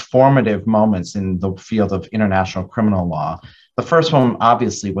transformative moments in the field of international criminal law. The first one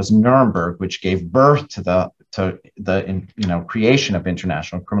obviously was Nuremberg, which gave birth to the you know, creation of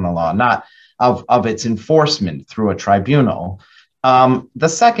international criminal law, not of its enforcement through a tribunal. The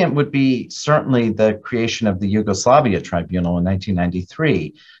second would be certainly the creation of the Yugoslavia Tribunal in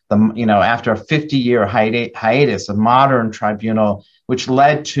 1993. You know, after a 50-year hiatus, a modern tribunal, which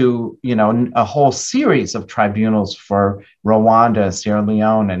led to, you know, a whole series of tribunals for Rwanda, Sierra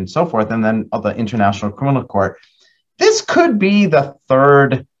Leone, and so forth, and then the International Criminal Court. This could be the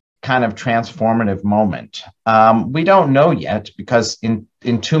third kind of transformative moment. We don't know yet, because in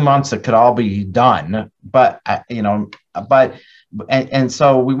 2 months it could all be done. But you know, and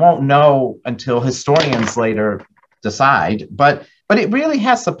so we won't know until historians later decide. But it really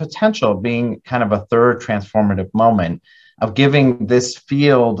has the potential of being kind of a third transformative moment, of giving this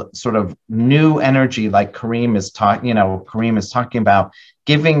field sort of new energy, like Kareem is talking about,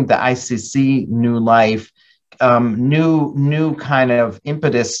 giving the ICC new life. New kind of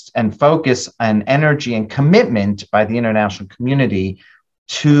impetus and focus and energy and commitment by the international community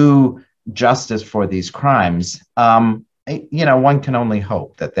to justice for these crimes. You know, one can only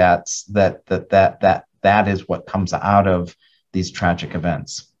hope that that is what comes out of these tragic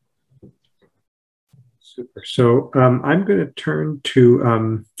events. Super. So I'm going to turn to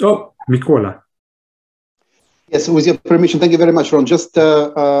Mykola. Yes, with your permission, thank you very much, Ron. Just,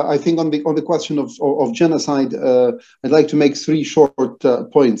 I think on the question of genocide, I'd like to make 3 short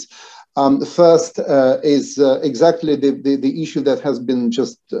points. The first is exactly the issue that has been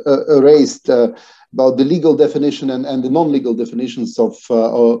just raised about the legal definition and the non-legal definitions of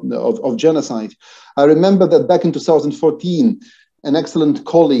genocide. I remember that back in 2014, an excellent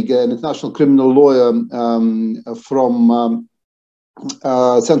colleague, an international criminal lawyer from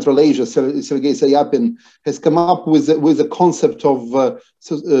Central Asia, Sergei Sayapin, has come up with a concept of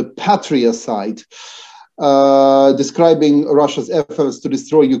patriarchide, describing Russia's efforts to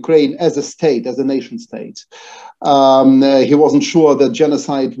destroy Ukraine as a state, as a nation state. He wasn't sure that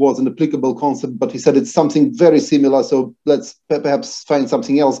genocide was an applicable concept, but he said it's something very similar, so let's perhaps find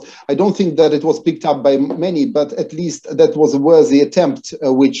something else. I don't think that it was picked up by many, but at least that was a worthy attempt,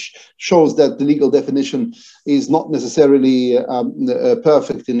 which shows that the legal definition is not necessarily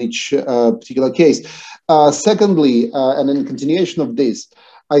perfect in each particular case. Secondly, and in continuation of this,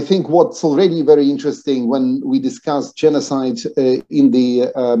 I think what's already very interesting when we discuss genocide in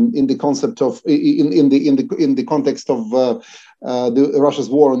the concept of in the context of Russia's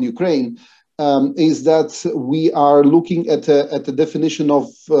war on Ukraine is that we are looking at a definition of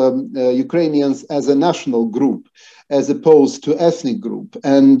Ukrainians as a national group, as opposed to ethnic group,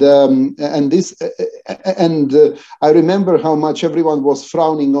 and I remember how much everyone was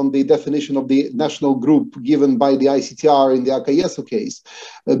frowning on the definition of the national group given by the ICTR in the Akayesu case,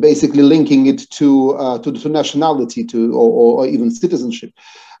 basically linking it to nationality, or even citizenship.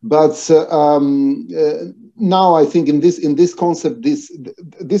 But now I think in this concept,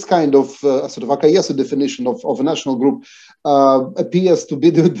 this kind of sort of Akayesu definition of a national group appears to be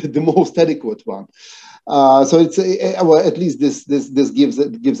the most adequate one. So it's well, at least this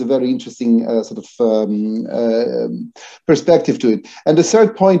gives a very interesting sort of perspective to it. And the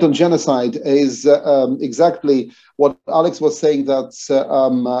third point on genocide is exactly what Alex was saying, that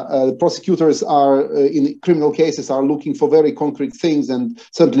prosecutors are in criminal cases are looking for very concrete things, and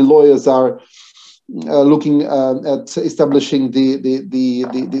certainly lawyers are looking at establishing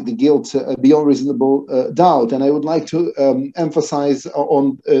the guilt beyond reasonable doubt. And I would like to emphasize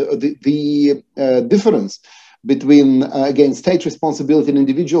on the difference between, again, state responsibility and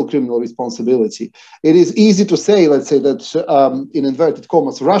individual criminal responsibility. It is easy to say, let's say, that in inverted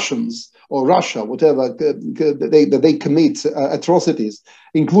commas, Russians or Russia, whatever, they commit atrocities,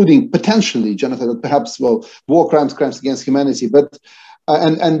 including potentially genocide, perhaps, well, war crimes, crimes against humanity, but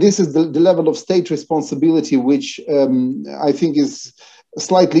and this is the level of state responsibility, which I think is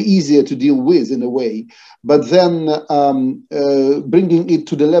slightly easier to deal with in a way. But then bringing it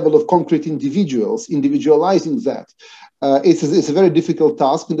to the level of concrete individuals, individualizing that, it's a very difficult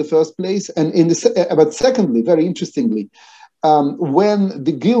task in the first place. And but secondly, very interestingly, when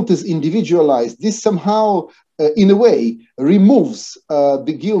the guilt is individualized, this somehow, in a way, removes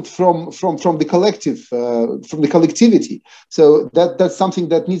the guilt from the collective, from the collectivity. So that's something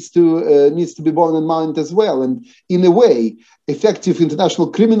that needs to be borne in mind as well. And in a way, effective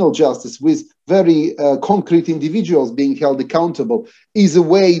international criminal justice with very concrete individuals being held accountable is a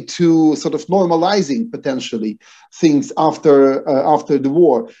way to sort of normalizing potentially things after the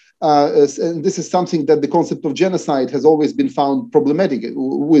war. And this is something that the concept of genocide has always been found problematic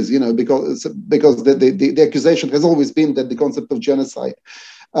with, because the accusation has always been that the concept of genocide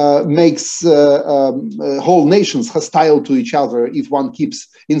makes whole nations hostile to each other if one keeps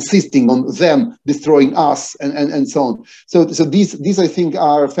insisting on them destroying us and so on. So these I think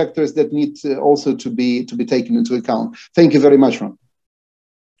are factors that need also to be taken into account. Thank you very much, Ron.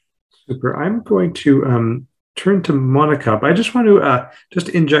 Super. I'm going to turn to Monica, but I just want to just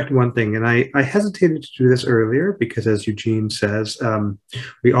inject one thing. And I hesitated to do this earlier because, as Eugene says,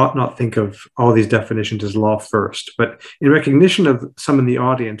 we ought not think of all these definitions as law first. But in recognition of some in the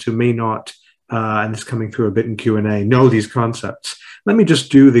audience who may not, and this is coming through a bit in Q&A, know these concepts, let me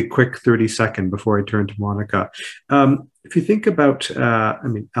just do the quick 30-second before I turn to Monica. If you think about,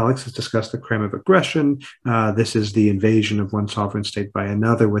 Alex has discussed the crime of aggression. This is the invasion of one sovereign state by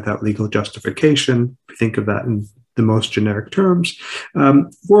another without legal justification. If you think of that in the most generic terms,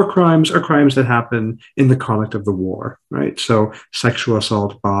 war crimes are crimes that happen in the conduct of the war, right? So sexual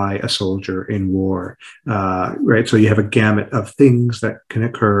assault by a soldier in war, right? So you have a gamut of things that can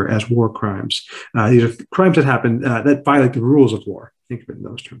occur as war crimes. These are crimes that happen that violate the rules of war. Think of it in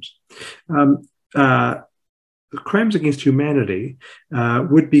those terms. Crimes against humanity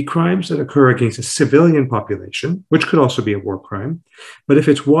would be crimes that occur against a civilian population, which could also be a war crime. But if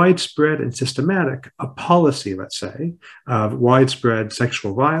it's widespread and systematic, a policy, let's say, of widespread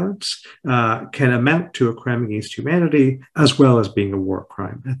sexual violence can amount to a crime against humanity, as well as being a war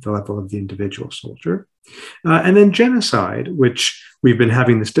crime at the level of the individual soldier. And then genocide, which we've been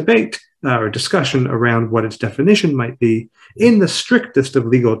having this debate or discussion around what its definition might be in the strictest of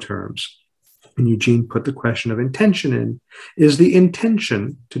legal terms. And Eugene put the question of intention in, is the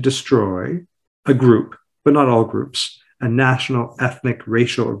intention to destroy a group, but not all groups, a national, ethnic,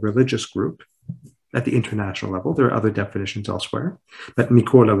 racial, or religious group at the international level. There are other definitions elsewhere, but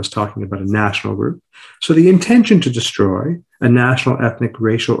Mikola was talking about a national group. So the intention to destroy a national, ethnic,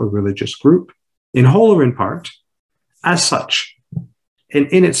 racial, or religious group, in whole or in part, as such,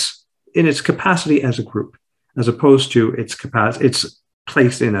 in its capacity as a group, as opposed to its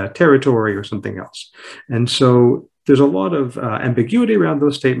placed in a territory or something else. And so there's a lot of ambiguity around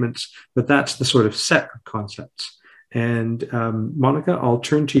those statements, but that's the sort of set of concepts. And Monica, I'll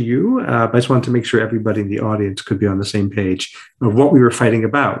turn to you. I just wanted to make sure everybody in the audience could be on the same page of what we were fighting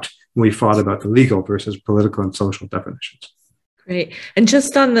about when we fought about the legal versus political and social definitions. Great. And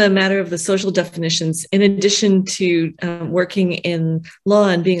just on the matter of the social definitions, in addition to working in law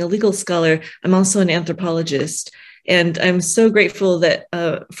and being a legal scholar, I'm also an anthropologist. And I'm so grateful that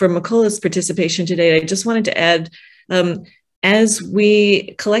for Mykola's participation today. I just wanted to add, as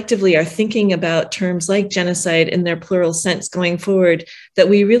we collectively are thinking about terms like genocide in their plural sense going forward, that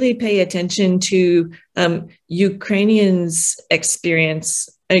we really pay attention to Ukrainians' experience,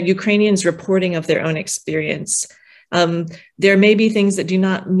 Ukrainians' reporting of their own experience. There may be things that do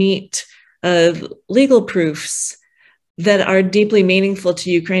not meet legal proofs that are deeply meaningful to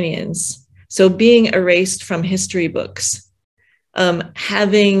Ukrainians. So being erased from history books,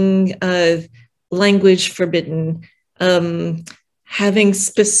 having language forbidden, having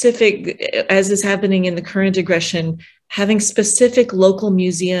specific, as is happening in the current aggression, having specific local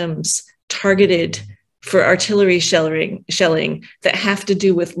museums targeted for artillery shelling that have to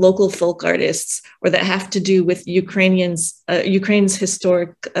do with local folk artists or that have to do with Ukraine's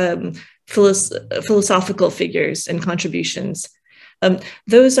historic philosophical figures and contributions.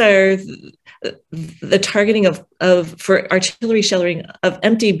 Those are the targeting for artillery shelling of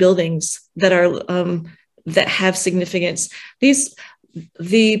empty buildings that are that have significance.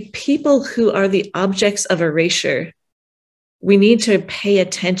 The people who are the objects of erasure, we need to pay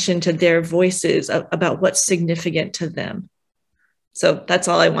attention to their voices about what's significant to them. So that's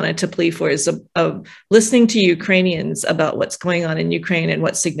all I wanted to plea for, is listening to Ukrainians about what's going on in Ukraine and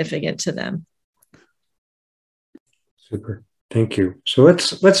what's significant to them. Super. Thank you. So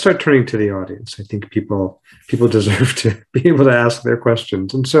let's start turning to the audience. I think people deserve to be able to ask their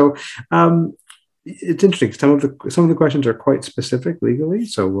questions. And so it's interesting. Some of the questions are quite specific legally,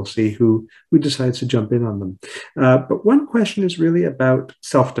 so we'll see who decides to jump in on them. But one question is really about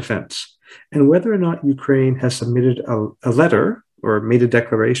self-defense and whether or not Ukraine has submitted a letter or made a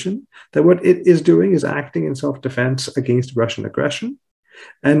declaration that what it is doing is acting in self-defense against Russian aggression,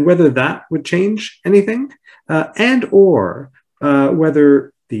 and whether that would change anything, and or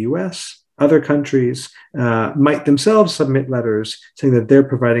whether the US, other countries might themselves submit letters saying that they're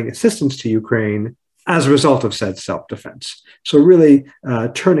providing assistance to Ukraine as a result of said self-defense. So really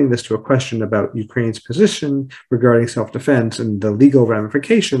turning this to a question about Ukraine's position regarding self-defense and the legal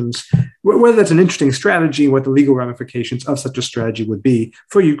ramifications, whether that's an interesting strategy, what the legal ramifications of such a strategy would be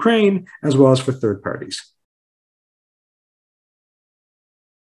for Ukraine as well as for third parties.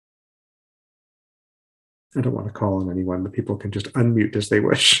 I don't want to call on anyone, but people can just unmute as they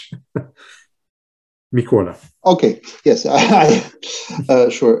wish. Mykola. Okay. Yes.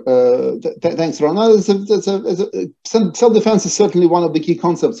 Sure. Thanks, Ron. Self-defense is certainly one of the key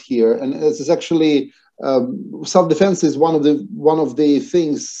concepts here, and this is actually self-defense is one of the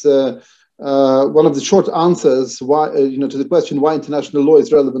things. One of the short answers why to the question why international law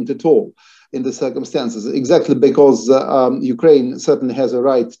is relevant at all in the circumstances, exactly because Ukraine certainly has a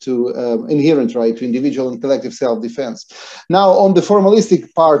right to inherent right to individual and collective self-defense. Now, on the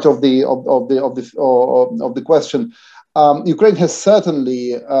formalistic part of the question, Ukraine has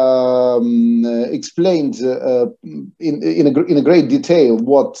certainly explained in a great detail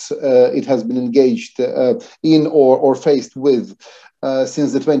what it has been engaged in or faced with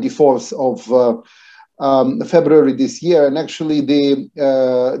since the 24th of February this year, and actually the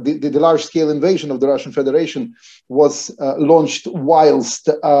large-scale invasion of the Russian Federation was launched whilst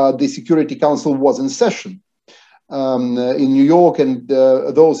the Security Council was in session in New York, and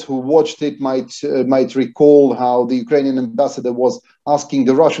those who watched it might recall how the Ukrainian ambassador was asking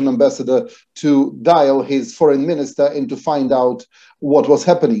the Russian ambassador to dial his foreign minister and to find out what was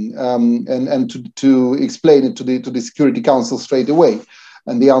happening and to explain it to the Security Council straight away.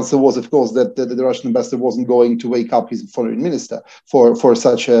 And the answer was, of course, that the Russian ambassador wasn't going to wake up his foreign minister for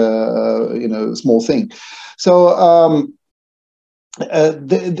such a small thing. So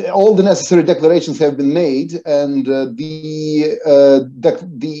all the necessary declarations have been made, and the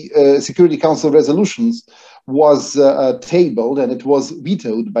Security Council resolutions was tabled, and it was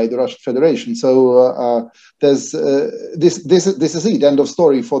vetoed by the Russian Federation. So this is it, end of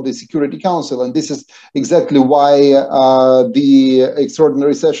story for the Security Council, and this is exactly why the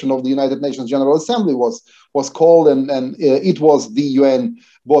extraordinary session of the United Nations General Assembly was called, and it was the UN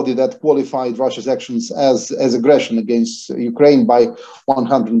body that qualified Russia's actions as aggression against Ukraine by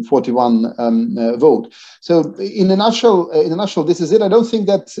 141 vote. So in a nutshell, this is it. I don't think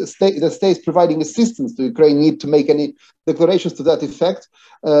that states providing assistance to Ukraine need to make any declarations to that effect.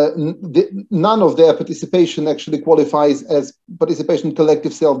 None of their participation actually qualifies as participation in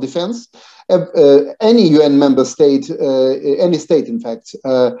collective self-defense. Any UN member state, any state in fact,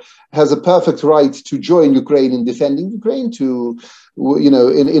 has a perfect right to join Ukraine in defending Ukraine, to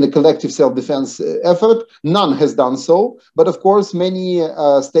in a collective self-defense effort. None has done so, but of course, many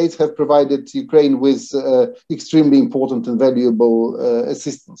states have provided Ukraine with extremely important and valuable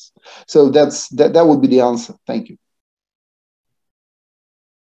assistance. So that would be the answer. Thank you.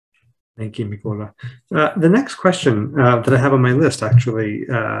 Thank you, Mykola. The next question that I have on my list actually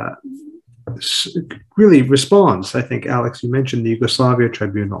really responds. I think, Alex, you mentioned the Yugoslavia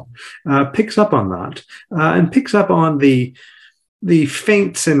Tribunal, picks up on that and picks up on the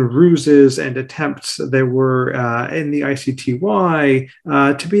feints and ruses and attempts there were in the ICTY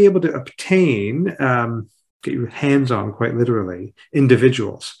to be able to obtain, get your hands on, quite literally,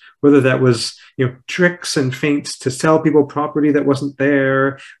 individuals, whether that was tricks and feints to sell people property that wasn't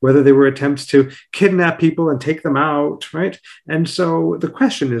there, whether they were attempts to kidnap people and take them out, right? And so the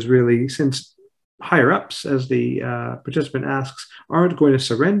question is really, since higher ups, as the participant asks, aren't going to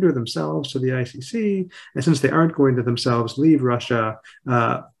surrender themselves to the ICC, and since they aren't going to themselves leave Russia,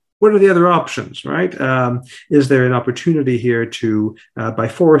 what are the other options, right? Is there an opportunity here to, by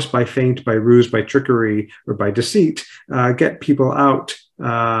force, by feint, by ruse, by trickery, or by deceit, get people out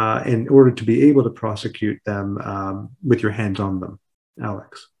in order to be able to prosecute them with your hands on them?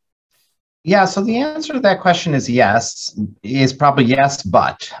 Alex. Yeah, so the answer to that question is yes, probably yes,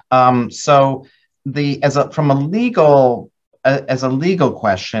 but. So from a legal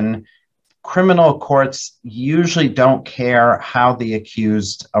question, criminal courts usually don't care how the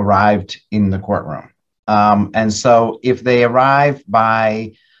accused arrived in the courtroom. And so if they arrive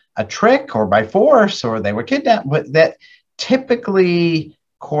by a trick or by force or they were kidnapped, that typically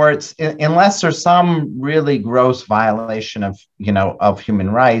courts, unless there's some really gross violation of human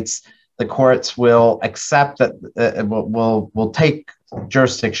rights, the courts will accept that, will take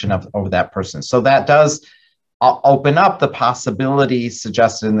jurisdiction over that person. So that does open up the possibility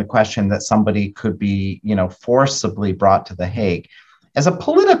suggested in the question that somebody could be, forcibly brought to The Hague. As a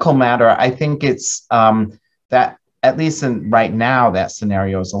political matter, I think it's that, at least right now, that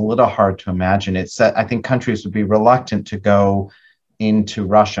scenario is a little hard to imagine. I think countries would be reluctant to go into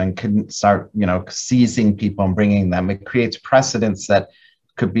Russia and couldn't start, seizing people and bringing them. It creates precedents that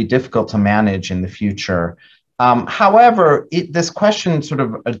could be difficult to manage in the future. However, this question sort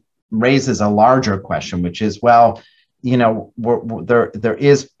of raises a larger question, which is, well, there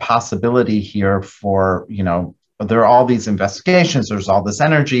is possibility here for, there are all these investigations, there's all this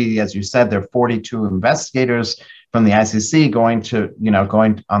energy, as you said, there are 42 investigators from the ICC going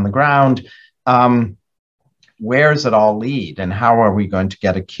on the ground. Where does it all lead, and how are we going to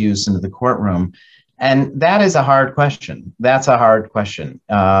get accused into the courtroom? And that is a hard question. That's a hard question.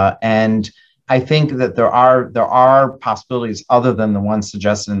 And I think that there are possibilities other than the ones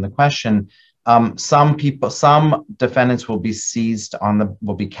suggested in the question. Some defendants will be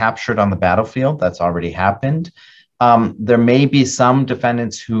will be captured on the battlefield. That's already happened. There may be some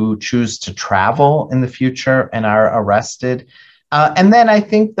defendants who choose to travel in the future and are arrested. And then I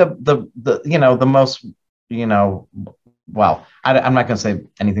think the most, well, I'm not going to say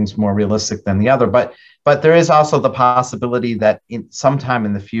anything's more realistic than the other, but there is also the possibility that sometime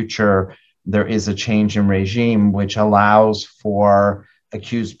in the future, there is a change in regime which allows for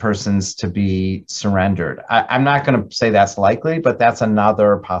accused persons to be surrendered. I'm not going to say that's likely, but that's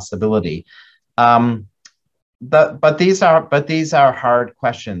another possibility. But these are hard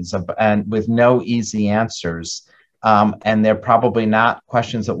questions and with no easy answers. And they're probably not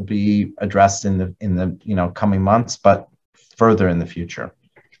questions that will be addressed in the coming months, but further in the future.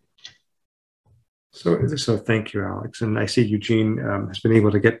 So thank you, Alex. And I see Eugene has been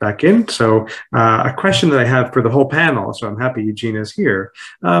able to get back in. So a question that I have for the whole panel, so I'm happy Eugene is here,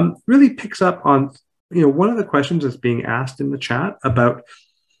 really picks up on, one of the questions that's being asked in the chat about,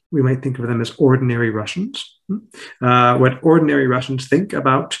 we might think of them as ordinary Russians, what ordinary Russians think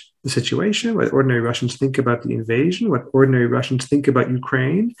about the situation, what ordinary Russians think about the invasion, what ordinary Russians think about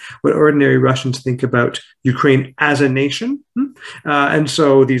Ukraine, what ordinary Russians think about Ukraine as a nation. And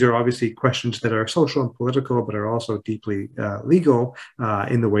so these are obviously questions that are social and political, but are also deeply legal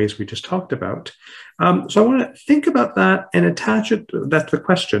in the ways we just talked about. So I want to think about that and attach it, that's the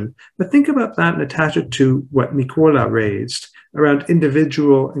question, but think about that and attach it to what Mykola raised around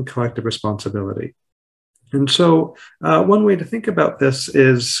individual and collective responsibility. And so one way to think about this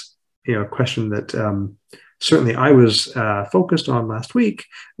is, a question that certainly I was focused on last week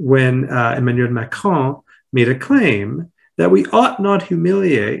when Emmanuel Macron made a claim that we ought not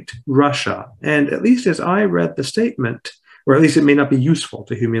humiliate Russia. And at least as I read the statement, or at least it may not be useful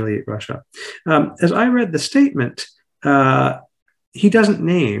to humiliate Russia. As I read the statement, he doesn't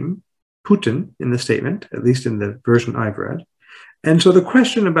name Putin in the statement, at least in the version I've read. And so the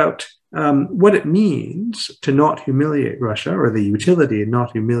question about what it means to not humiliate Russia, or the utility in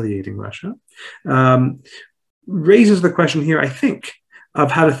not humiliating Russia, raises the question here, I think,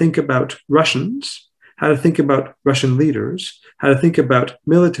 of how to think about Russians, how to think about Russian leaders, how to think about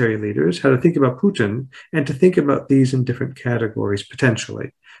military leaders, how to think about Putin, and to think about these in different categories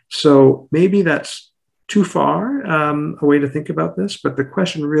potentially. So maybe that's too far a way to think about this, but the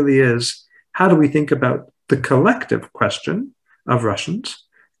question really is, how do we think about the collective question of Russians,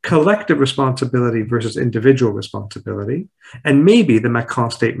 collective responsibility versus individual responsibility? And maybe the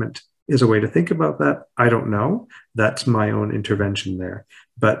Macron statement is a way to think about that. I don't know. That's my own intervention there.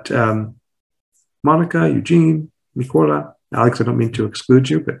 But Monica, Eugene, Nicola, Alex, I don't mean to exclude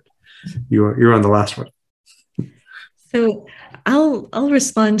you, but you're on the last one. So I'll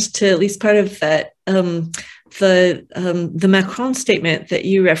respond to at least part of that. The Macron statement that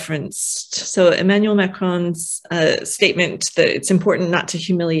you referenced. So Emmanuel Macron's statement that it's important not to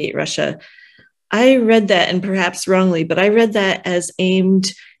humiliate Russia. I read that, and perhaps wrongly, but I read that as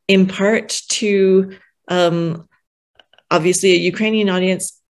aimed in part to obviously a Ukrainian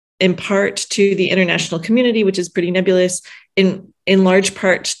audience, in part to the international community, which is pretty nebulous, in large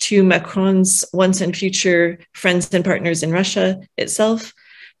part to Macron's once and future friends and partners in Russia itself.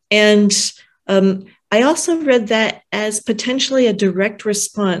 And I also read that as potentially a direct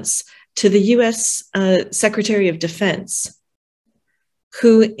response to the US Secretary of Defense,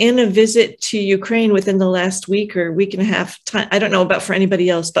 who in a visit to Ukraine within the last week or week and a half, time, I don't know about for anybody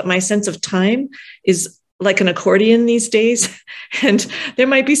else, but my sense of time is like an accordion these days. And there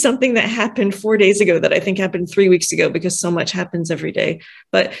might be something that happened 4 days ago that I think happened 3 weeks ago, because so much happens every day.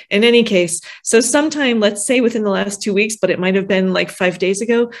 But in any case, so sometime, let's say within the last 2 weeks, but it might have been like 5 days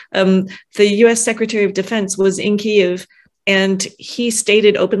ago, the US Secretary of Defense was in Kyiv, and he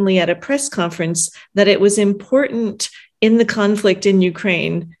stated openly at a press conference that it was important in the conflict in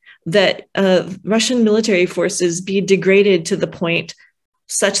Ukraine that Russian military forces be degraded to the point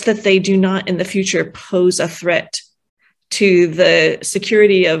such that they do not in the future pose a threat to the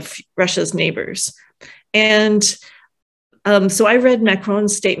security of Russia's neighbors. And so I read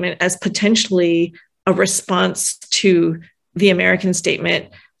Macron's statement as potentially a response to the American statement.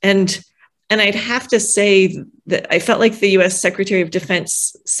 And I'd have to say that I felt like the US Secretary of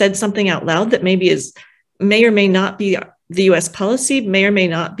Defense said something out loud that may or may not be the US policy, may or may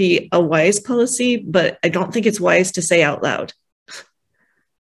not be a wise policy, but I don't think it's wise to say out loud.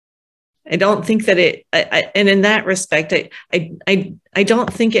 I don't think that and in that respect, I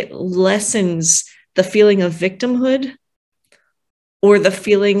don't think it lessens the feeling of victimhood or the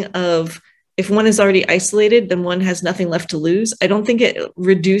feeling of, if one is already isolated, then one has nothing left to lose. I don't think it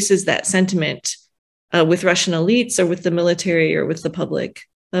reduces that sentiment with Russian elites or with the military or with the public.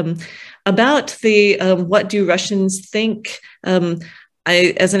 About the what do Russians think?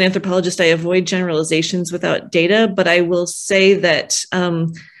 As an anthropologist, I avoid generalizations without data, but I will say that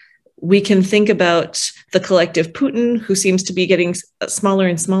we can think about the collective Putin, who seems to be getting smaller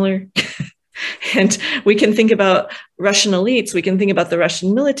and smaller. And we can think about Russian elites. We can think about the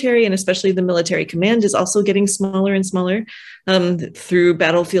Russian military, and especially the military command is also getting smaller and smaller through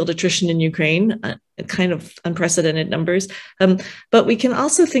battlefield attrition in Ukraine, kind of unprecedented numbers. But we can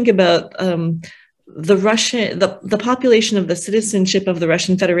also think about the population of the citizenship of the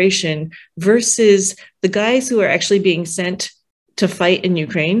Russian Federation versus the guys who are actually being sent to fight in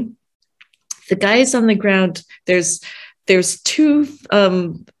Ukraine. The guys on the ground, there's two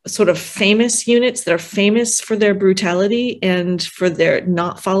sort of famous units that are famous for their brutality and for their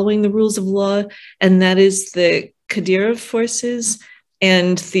not following the rules of law, and that is the Kadyrov forces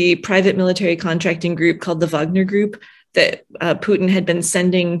and the private military contracting group called the Wagner Group that Putin had been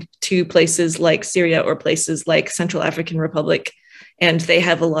sending to places like Syria or places like Central African Republic. And they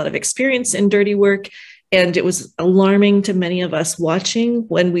have a lot of experience in dirty work. And it was alarming to many of us watching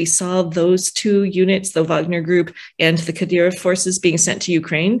when we saw those two units, the Wagner Group and the Kadyrov forces, being sent to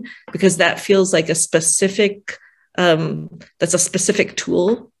Ukraine, because that feels like a specific, that's a specific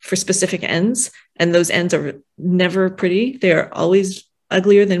tool for specific ends. And those ends are never pretty. They are always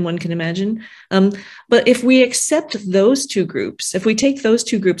uglier than one can imagine. But if we accept those two groups, if we take those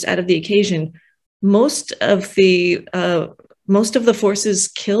two groups out of the occasion, most of the forces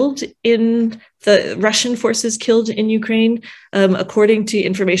killed in the Russian forces killed in Ukraine, according to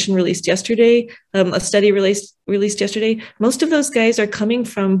information released yesterday, a study released yesterday, most of those guys are coming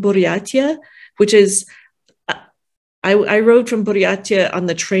from Buryatia, which is, I rode from Buryatia on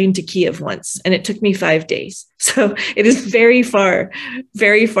the train to Kyiv once, and it took me 5 days. So it is very far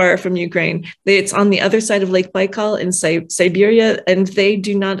from Ukraine. It's on the other side of Lake Baikal in Siberia, and they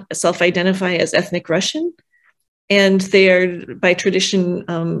do not self-identify as ethnic Russian. and they are by tradition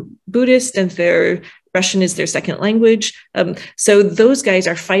Buddhist, and Russian is their second language. So those guys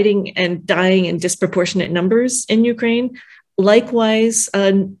are fighting and dying in disproportionate numbers in Ukraine. Likewise,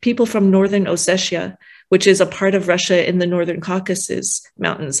 people from Northern Ossetia, which is a part of Russia in the Northern Caucasus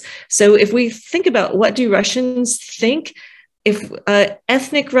Mountains. So if we think about what do Russians think, if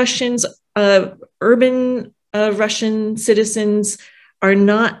ethnic Russians, urban Russian citizens are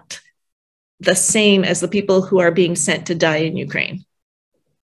not the same as the people who are being sent to die in Ukraine.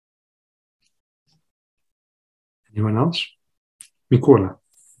 Anyone else? Mikola.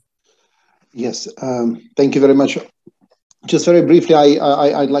 Yes, thank you very much. Just very briefly,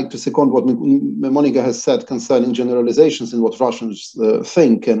 I'd like to second what Monica has said concerning generalizations and what Russians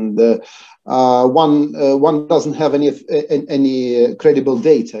think. And one doesn't have any credible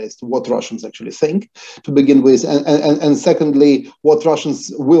data as to what Russians actually think to begin with, and secondly, what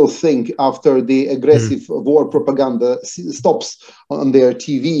Russians will think after the aggressive war propaganda stops on their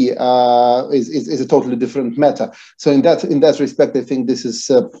TV is a totally different matter. So in that respect, I think this is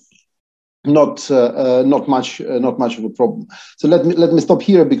not much of a problem. So let me stop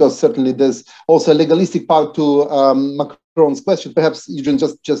here, because certainly there's also a legalistic part to Macron's question. Perhaps Eugene,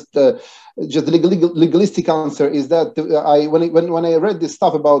 just the legalistic answer is that when I read this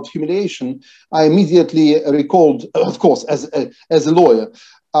stuff about humiliation, I immediately recalled, of course, as a lawyer,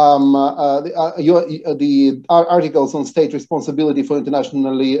 the articles on state responsibility for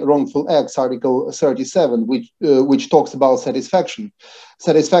internationally wrongful acts, Article 37, which talks about satisfaction.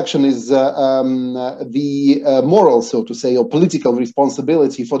 Satisfaction is the moral, so to say, or political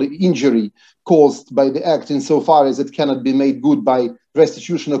responsibility for the injury caused by the act, insofar as it cannot be made good by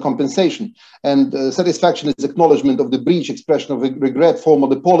restitution or compensation. And satisfaction is acknowledgement of the breach, expression of regret,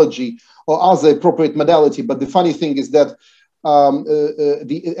 formal apology, or other appropriate modality. But the funny thing is that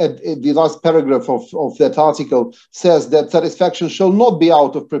the last paragraph of that article says that satisfaction shall not be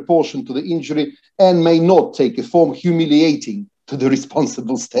out of proportion to the injury and may not take a form humiliating to the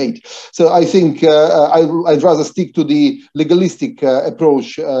responsible state. So I think I'd rather stick to the legalistic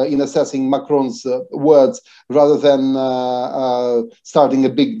approach in assessing Macron's words, rather than starting a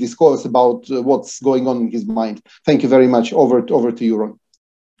big discourse about what's going on in his mind. Thank you very much. Over to you, Ron.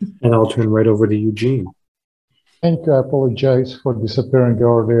 And I'll turn right over to Eugene. Thank you. I apologize for disappearing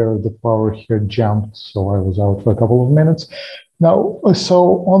earlier. The power here jumped, so I was out for a couple of minutes. Now,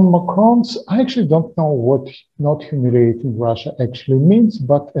 so on Macron's, I actually don't know what not humiliating Russia actually means,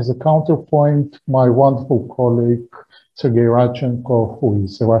 but as a counterpoint, my wonderful colleague, Sergei Radchenko, who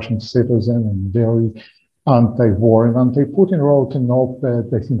is a Russian citizen and very anti-war and anti-Putin, wrote an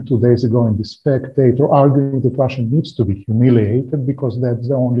op-ed, I think 2 days ago in The Spectator, arguing that Russia needs to be humiliated because that's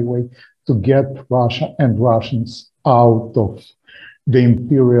the only way to get Russia and Russians out of the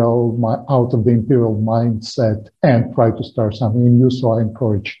imperial mindset and try to start something new. So I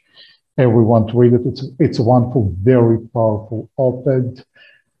encourage everyone to read it. It's a wonderful, very powerful op-ed.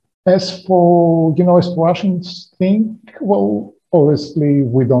 As for Russians think, well, obviously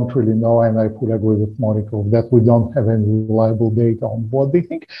we don't really know, and I fully agree with Monica that we don't have any reliable data on what they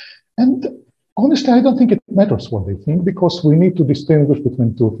think. And honestly, I don't think it matters what they think, because we need to distinguish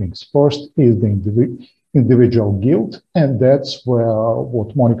between two things. First is the individual guilt, and that's where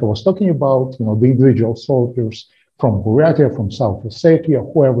what Monica was talking about, the individual soldiers from Buryatia, from South Ossetia,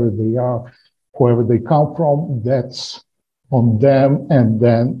 whoever they are, wherever they come from, that's on them, and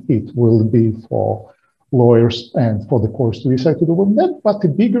then it will be for lawyers and for the courts to decide to do with that. But the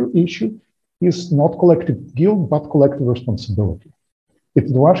bigger issue is not collective guilt, but collective responsibility.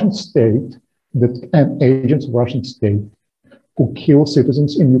 It's the Russian state and agents of Russian state who kill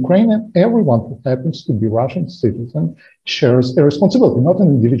citizens in Ukraine, and everyone who happens to be Russian citizen shares a responsibility, not an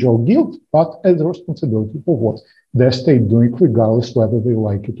individual guilt, but as a responsibility for what their state doing, regardless whether they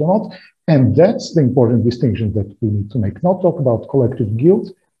like it or not. And that's the important distinction that we need to make. Not talk about collective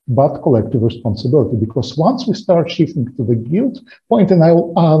guilt, but collective responsibility. Because once we start shifting to the guilt point, and I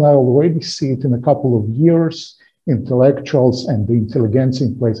already see it in a couple of years, intellectuals and the intelligentsia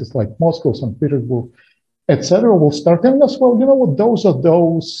in places like Moscow, St. Petersburg, etc., will start telling us, well, you know what, those are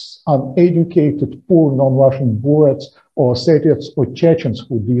those uneducated, poor non-Russian Buryats or Ossetians or Chechens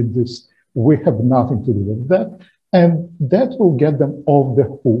who did this. We have nothing to do with that. And that will get them off the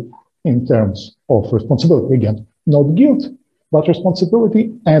hook in terms of responsibility. Again, not guilt, but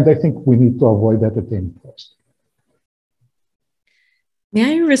responsibility. And I think we need to avoid that at any cost.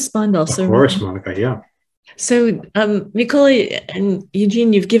 May I respond also? Of course, Monica, yeah. So, Mykola and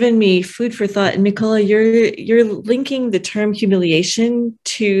Eugene, you've given me food for thought. And Mykola, you're linking the term humiliation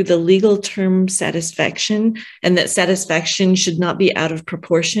to the legal term satisfaction, and that satisfaction should not be out of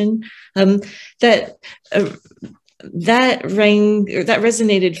proportion. that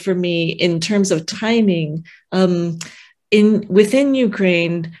resonated for me in terms of timing. Within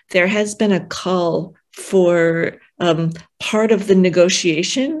Ukraine, there has been a call for part of the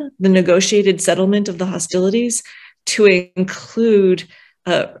negotiated settlement of the hostilities to include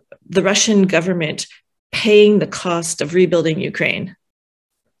the Russian government paying the cost of rebuilding Ukraine.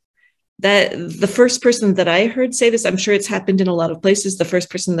 That the first person that I heard say this, I'm sure it's happened in a lot of places. The first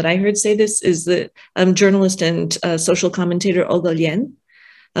person that I heard say this is the journalist and social commentator Olga Lien,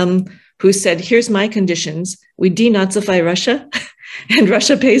 who said, "Here's my conditions: we denazify Russia, and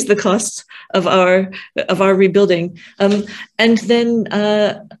Russia pays the costs of our rebuilding." And then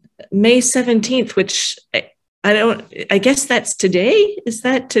May 17th, which I guess that's today. Is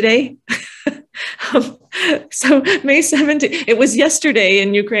that today? So May 17th, it was yesterday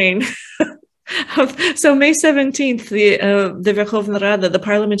in Ukraine. So May 17th, the Verkhovna Rada, the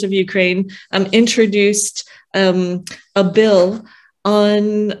Parliament of Ukraine, introduced a bill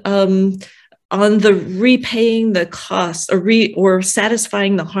on the repaying the costs or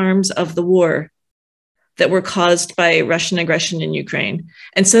satisfying the harms of the war that were caused by Russian aggression in Ukraine.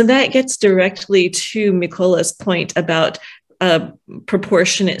 And so that gets directly to Mykola's point about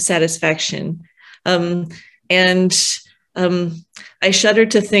proportionate satisfaction. I shudder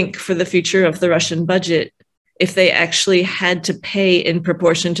to think for the future of the Russian budget if they actually had to pay in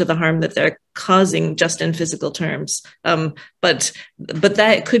proportion to the harm that they're causing just in physical terms. But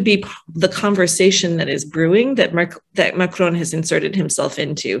that could be the conversation that is brewing that Macron has inserted himself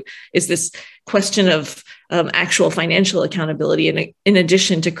into, is this question of actual financial accountability in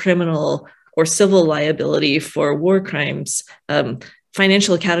addition to criminal or civil liability for war crimes.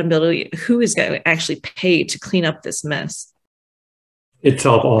 Financial accountability, who is going to actually pay to clean up this mess?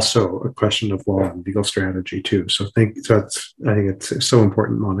 Itself also a question of law and legal strategy too. I think it's so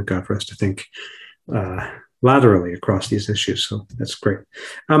important, Monica, for us to think laterally across these issues. So that's great.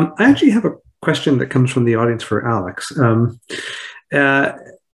 I actually have a question that comes from the audience for Alex. Alex,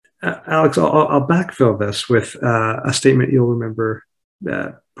 I'll backfill this with a statement you'll remember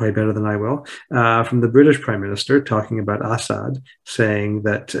probably better than I will, from the British Prime Minister talking about Assad, saying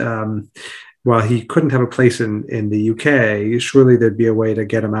that while he couldn't have a place in the UK, surely there'd be a way to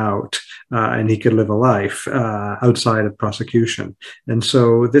get him out and he could live a life outside of prosecution. And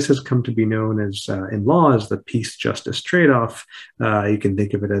so this has come to be known as, in law, as the peace-justice trade-off. You can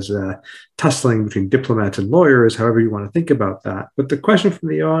think of it as a tussling between diplomats and lawyers, however you want to think about that. But the question from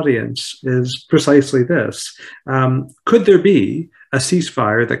the audience is precisely this. Could there be a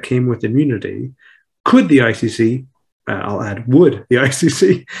ceasefire that came with immunity? Could the ICC, I'll add, would the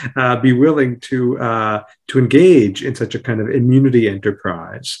ICC be willing to engage in such a kind of immunity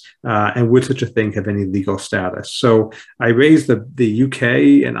enterprise? And would such a thing have any legal status? So I raised the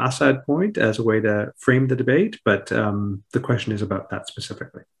UK and Assad point as a way to frame the debate, but the question is about that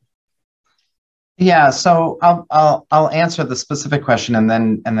specifically. Yeah, so I'll answer the specific question and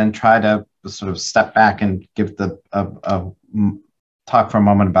then try to sort of step back and give talk for a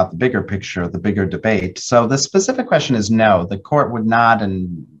moment about the bigger picture, the bigger debate. So the specific question is no, the court would not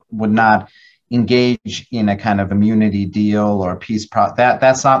engage in a kind of immunity deal or peace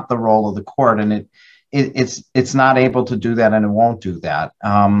that's not the role of the court, and it's not able to do that, and it won't do that.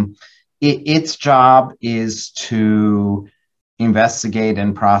 Its job is to investigate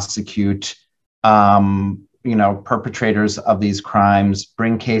and prosecute perpetrators of these crimes,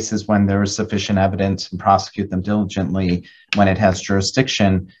 bring cases when there is sufficient evidence, and prosecute them diligently when it has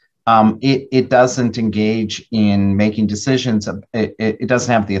jurisdiction. It doesn't engage in making decisions. It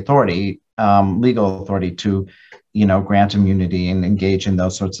doesn't have the authority, legal authority, to grant immunity and engage in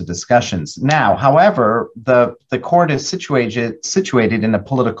those sorts of discussions. Now, however, the court is situated in a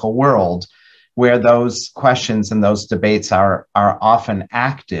political world where those questions and those debates are often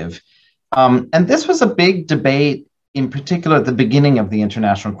active. And this was a big debate, in particular at the beginning of the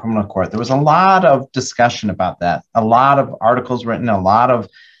International Criminal Court. There was a lot of discussion about that, a lot of articles written, a lot of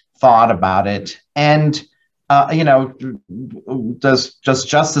thought about it. And, does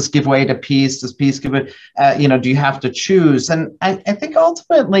justice give way to peace? Does peace give it, do you have to choose? And I think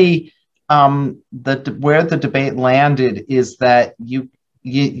ultimately where the debate landed is that you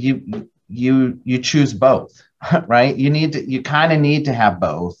choose both, right? You kind of need to have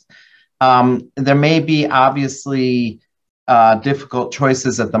both. There may be obviously difficult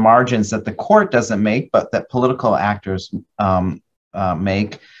choices at the margins that the court doesn't make, but that political actors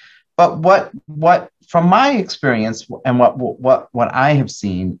make. But what from my experience and what I have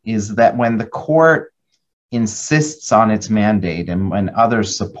seen is that when the court insists on its mandate and when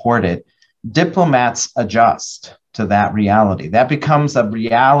others support it, diplomats adjust. to that reality. That becomes a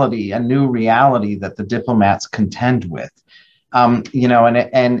reality, a new reality that the diplomats contend with. You know,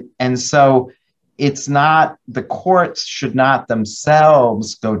 and so it's not, the courts should not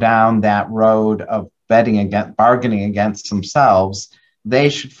themselves go down that road of bargaining against themselves. They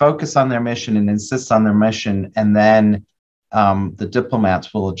should focus on their mission and insist on their mission, and then the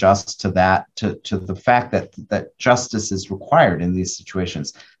diplomats will adjust to that, to the fact that justice is required in these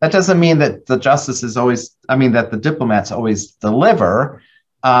situations. That doesn't mean that the justice is always, I mean, that the diplomats always deliver,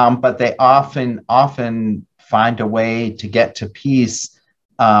 but they often find a way to get to peace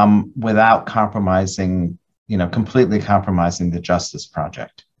without compromising, you know, completely compromising the justice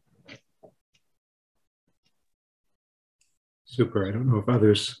project. Super. I don't know if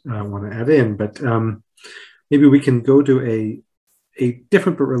others want to add in, but maybe we can go to a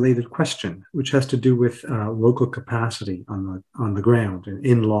different but related question, which has to do with local capacity on the ground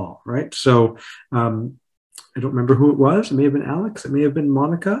in law, right? So I don't remember who it was. It may have been Alex. It may have been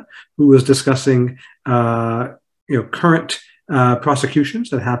Monica, who was discussing current prosecutions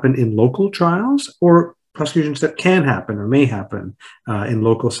that happen in local trials, or prosecutions that can happen or may happen in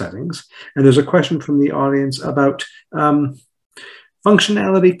local settings. And there's a question from the audience about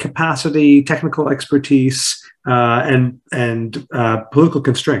functionality, capacity, technical expertise, and political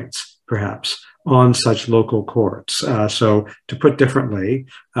constraints, perhaps, on such local courts. So to put differently,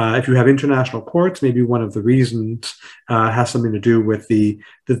 if you have international courts, maybe one of the reasons has something to do with the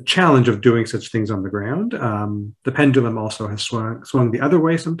challenge of doing such things on the ground. The pendulum also has swung the other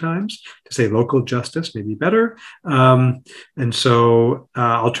way sometimes, to say local justice may be better. And so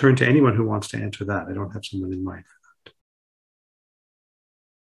I'll turn to anyone who wants to answer that. I don't have someone in mind.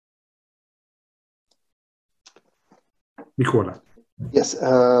 Nicola. Yes,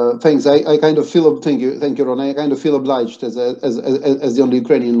 thanks. I kind of feel, thank you, Ron. I kind of feel obliged as the only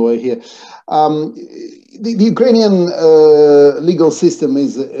Ukrainian lawyer here. The Ukrainian legal system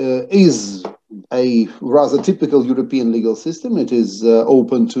is a rather typical European legal system. It is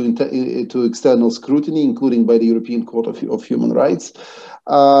open to external scrutiny, including by the European Court of Human Rights.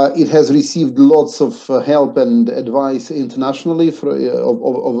 It has received lots of help and advice internationally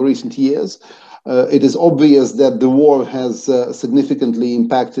over recent years. It is obvious that the war has significantly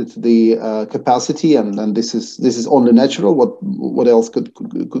impacted the capacity, and this is only natural. What else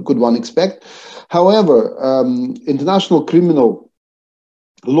could one expect? However, international criminal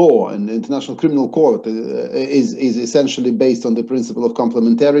law and international criminal court is essentially based on the principle of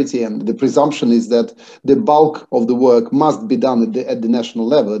complementarity, and the presumption is that the bulk of the work must be done at the national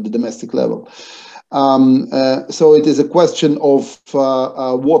level, at the domestic level. So it is a question of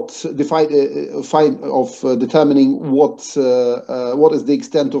determining what is the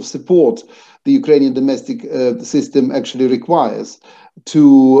extent of support the Ukrainian domestic system actually requires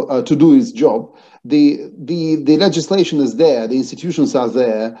to do its job. The legislation is there, the institutions are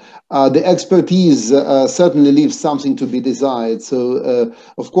there, the expertise certainly leaves something to be desired. So,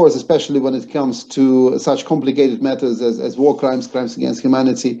 of course, especially when it comes to such complicated matters as war crimes, crimes against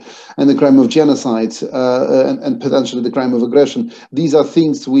humanity, and the crime of genocide, and potentially the crime of aggression, these are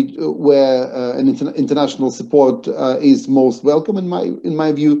things where an international support is most welcome in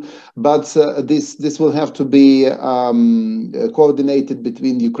my view. But this will have to be coordinated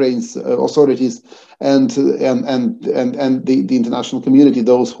between Ukraine's authorities and the international community,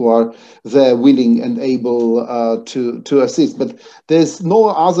 those who are there willing and able to assist. But there's no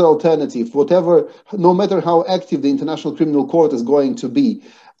other alternative. No matter how active the International Criminal Court is going to be,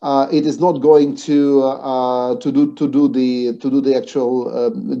 it is not going to do the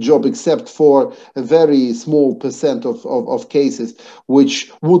actual job, except for a very small percent of cases,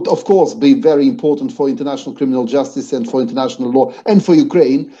 which would of course be very important for international criminal justice and for international law and for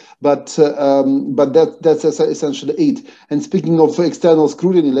Ukraine. But that's essentially it. And speaking of external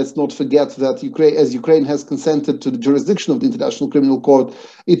scrutiny, let's not forget that Ukraine has consented to the jurisdiction of the International Criminal Court,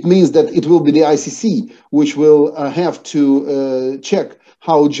 it means that it will be the ICC which will have to check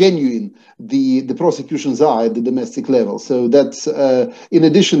how genuine the prosecutions are at the domestic level. So that's in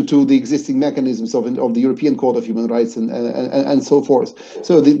addition to the existing mechanisms of the European Court of Human Rights and so forth.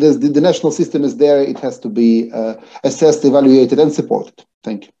 So the national system is there. It has to be assessed, evaluated, and supported.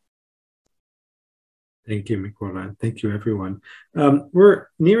 Thank you. Thank you, Mikola. Thank you, everyone. We're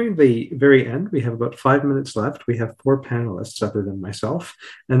nearing the very end. We have about 5 minutes left. We have 4 panelists other than myself.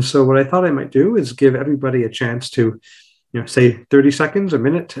 And so what I thought I might do is give everybody a chance to say 30 seconds, a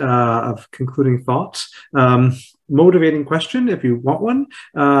minute of concluding thoughts. Motivating question, if you want one.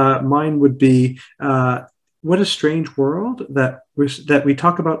 Mine would be, what a strange world that we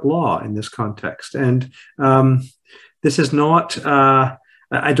talk about law in this context. And this is not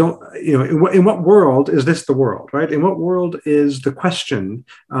I don't, in what world is this the world, right? In what world is the question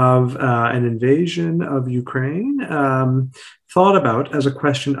of an invasion of Ukraine thought about as a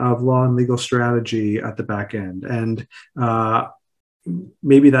question of law and legal strategy at the back end? And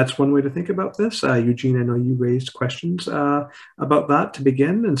maybe that's one way to think about this. Eugene, I know you raised questions about that to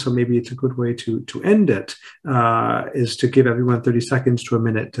begin, and so maybe it's a good way to end it, is to give everyone 30 seconds to a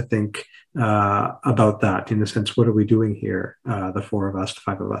minute to think about that, in the sense, what are we doing here, the four of us, the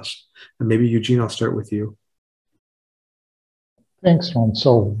five of us? And maybe Eugene, I'll start with you. Thanks, Ron.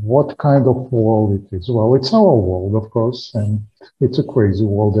 So what kind of world it is? Well, it's our world, of course, and it's a crazy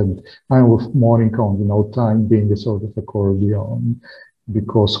world. And I'm with Monica on, time being a sort of accordion,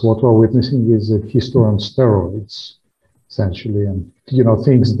 because what we're witnessing is a history on steroids, essentially, and,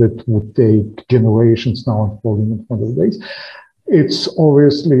 things that would take generations now unfolding in front of days. It's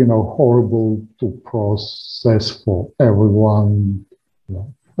obviously, horrible to process for everyone.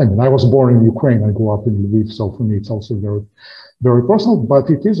 I mean, I was born in Ukraine. I grew up in Lviv, so for me, it's also very, very personal. But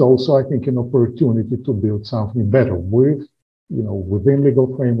it is also, I think, an opportunity to build something better with, within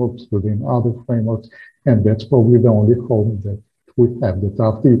legal frameworks, within other frameworks, and that's probably the only hope that we have. That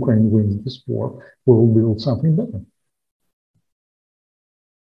after Ukraine wins this war, we will build something better.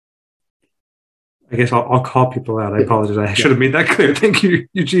 I guess I'll call people out. I apologize. I should have made that clear. Thank you,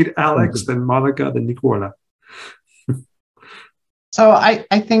 Eugene. Alex, then Monica, then Nicola. So I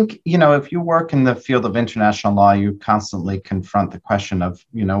think, if you work in the field of international law, you constantly confront the question of,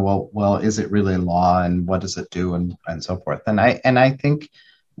 well, is it really law, and what does it do, and so forth. And I think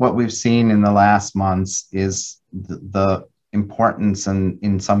what we've seen in the last months is the importance and,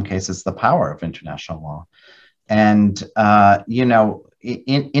 in some cases, the power of international law. And,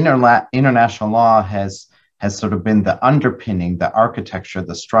 international law has sort of been the underpinning, the architecture,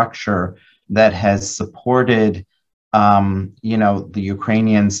 the structure that has supported the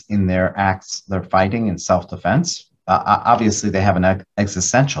Ukrainians in their acts, their fighting in self-defense. Obviously, they have an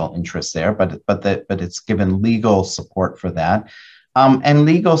existential interest there, but it's given legal support for that, and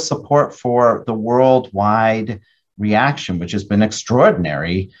legal support for the worldwide reaction, which has been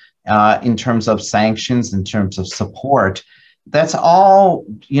extraordinary in terms of sanctions, in terms of support. That's all,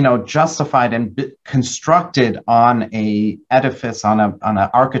 justified and constructed on a edifice, on an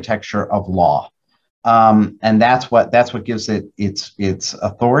architecture of law. And that's what gives it its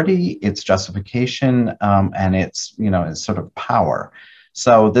authority, its justification, and its its sort of power.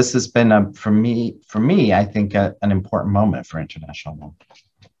 So this has been for me, I think an important moment for international law.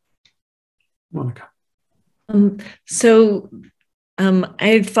 Monica.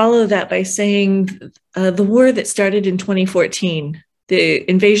 I'd follow that by saying the war that started in 2014, the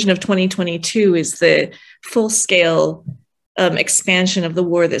invasion of 2022, is the full-scale expansion of the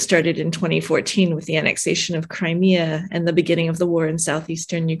war that started in 2014 with the annexation of Crimea and the beginning of the war in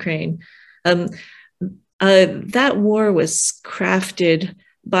southeastern Ukraine. That war was crafted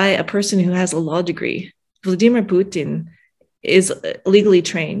by a person who has a law degree. Vladimir Putin is legally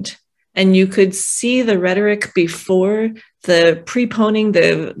trained. And you could see the rhetoric before the preponing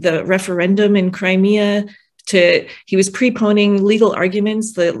the referendum in Crimea. He was preponing legal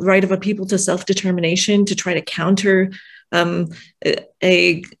arguments, the right of a people to self-determination, to try to counter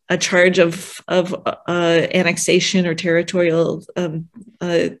a charge of annexation or territorial,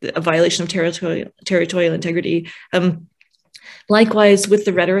 a violation of territorial integrity. Likewise, with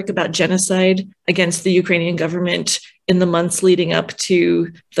the rhetoric about genocide against the Ukrainian government in the months leading up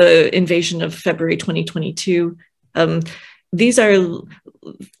to the invasion of February 2022, these are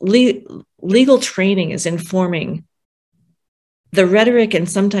legal training is informing the rhetoric and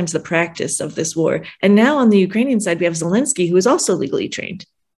sometimes the practice of this war. And now on the Ukrainian side, we have Zelensky, who is also legally trained.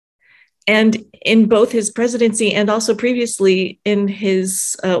 And in both his presidency and also previously in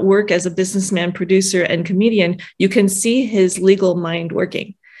his work as a businessman, producer, and comedian, you can see his legal mind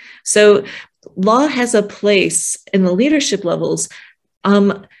working. So law has a place in the leadership levels.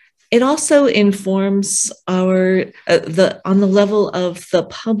 It also informs on the level of the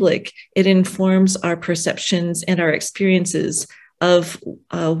public, it informs our perceptions and our experiences of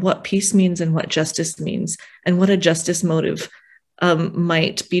what peace means and what justice means, and what a justice motive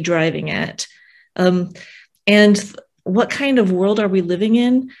might be driving at. And what kind of world are we living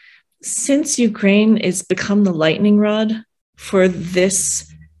in? Since Ukraine has become the lightning rod for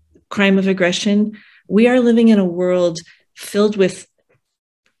this crime of aggression, we are living in a world filled with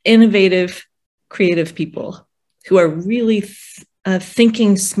innovative, creative people who are really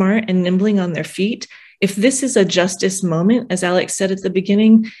thinking smart and nimbling on their feet. If this is a justice moment, as Alex said at the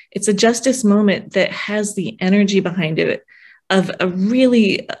beginning, it's a justice moment that has the energy behind it of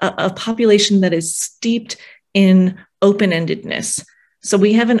a population that is steeped in open-endedness, So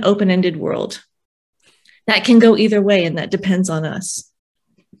we have an open-ended world. That can go either way, and that depends on us.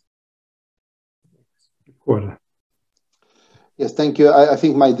 Yes, thank you. I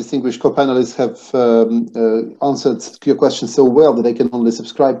think my distinguished co-panelists have answered your question so well that I can only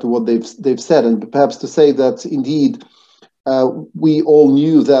subscribe to what they've said, and perhaps to say that indeed we all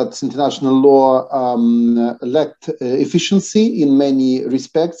knew that international law lacked efficiency in many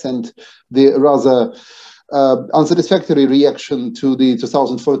respects, and the rather unsatisfactory reaction to the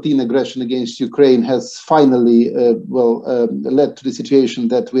 2014 aggression against Ukraine has finally, led to the situation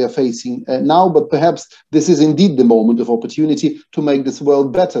that we are facing now. But perhaps this is indeed the moment of opportunity to make this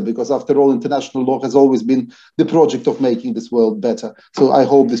world better, because after all, international law has always been the project of making this world better. So I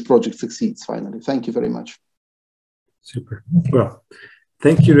hope this project succeeds finally. Thank you very much. Super. Well,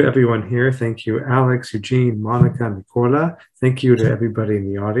 thank you to everyone here. Thank you, Alex, Eugene, Monica, Nicola. Thank you to everybody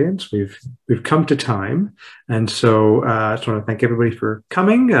in the audience. We've come to time. And so I just want to thank everybody for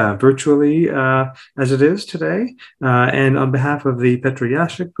coming virtually as it is today. And on behalf of the Petro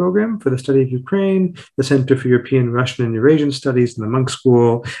Yashik program for the study of Ukraine, the Center for European, Russian, and Eurasian Studies in the Monk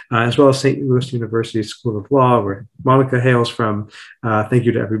School, as well as St. Louis University School of Law, where Monica hails from, thank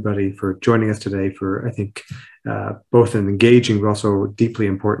you to everybody for joining us today for, I think, both an engaging but also deeply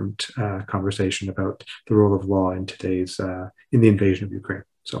important conversation about the role of law in today's in the invasion of Ukraine.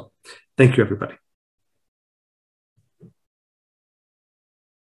 So thank you, everybody.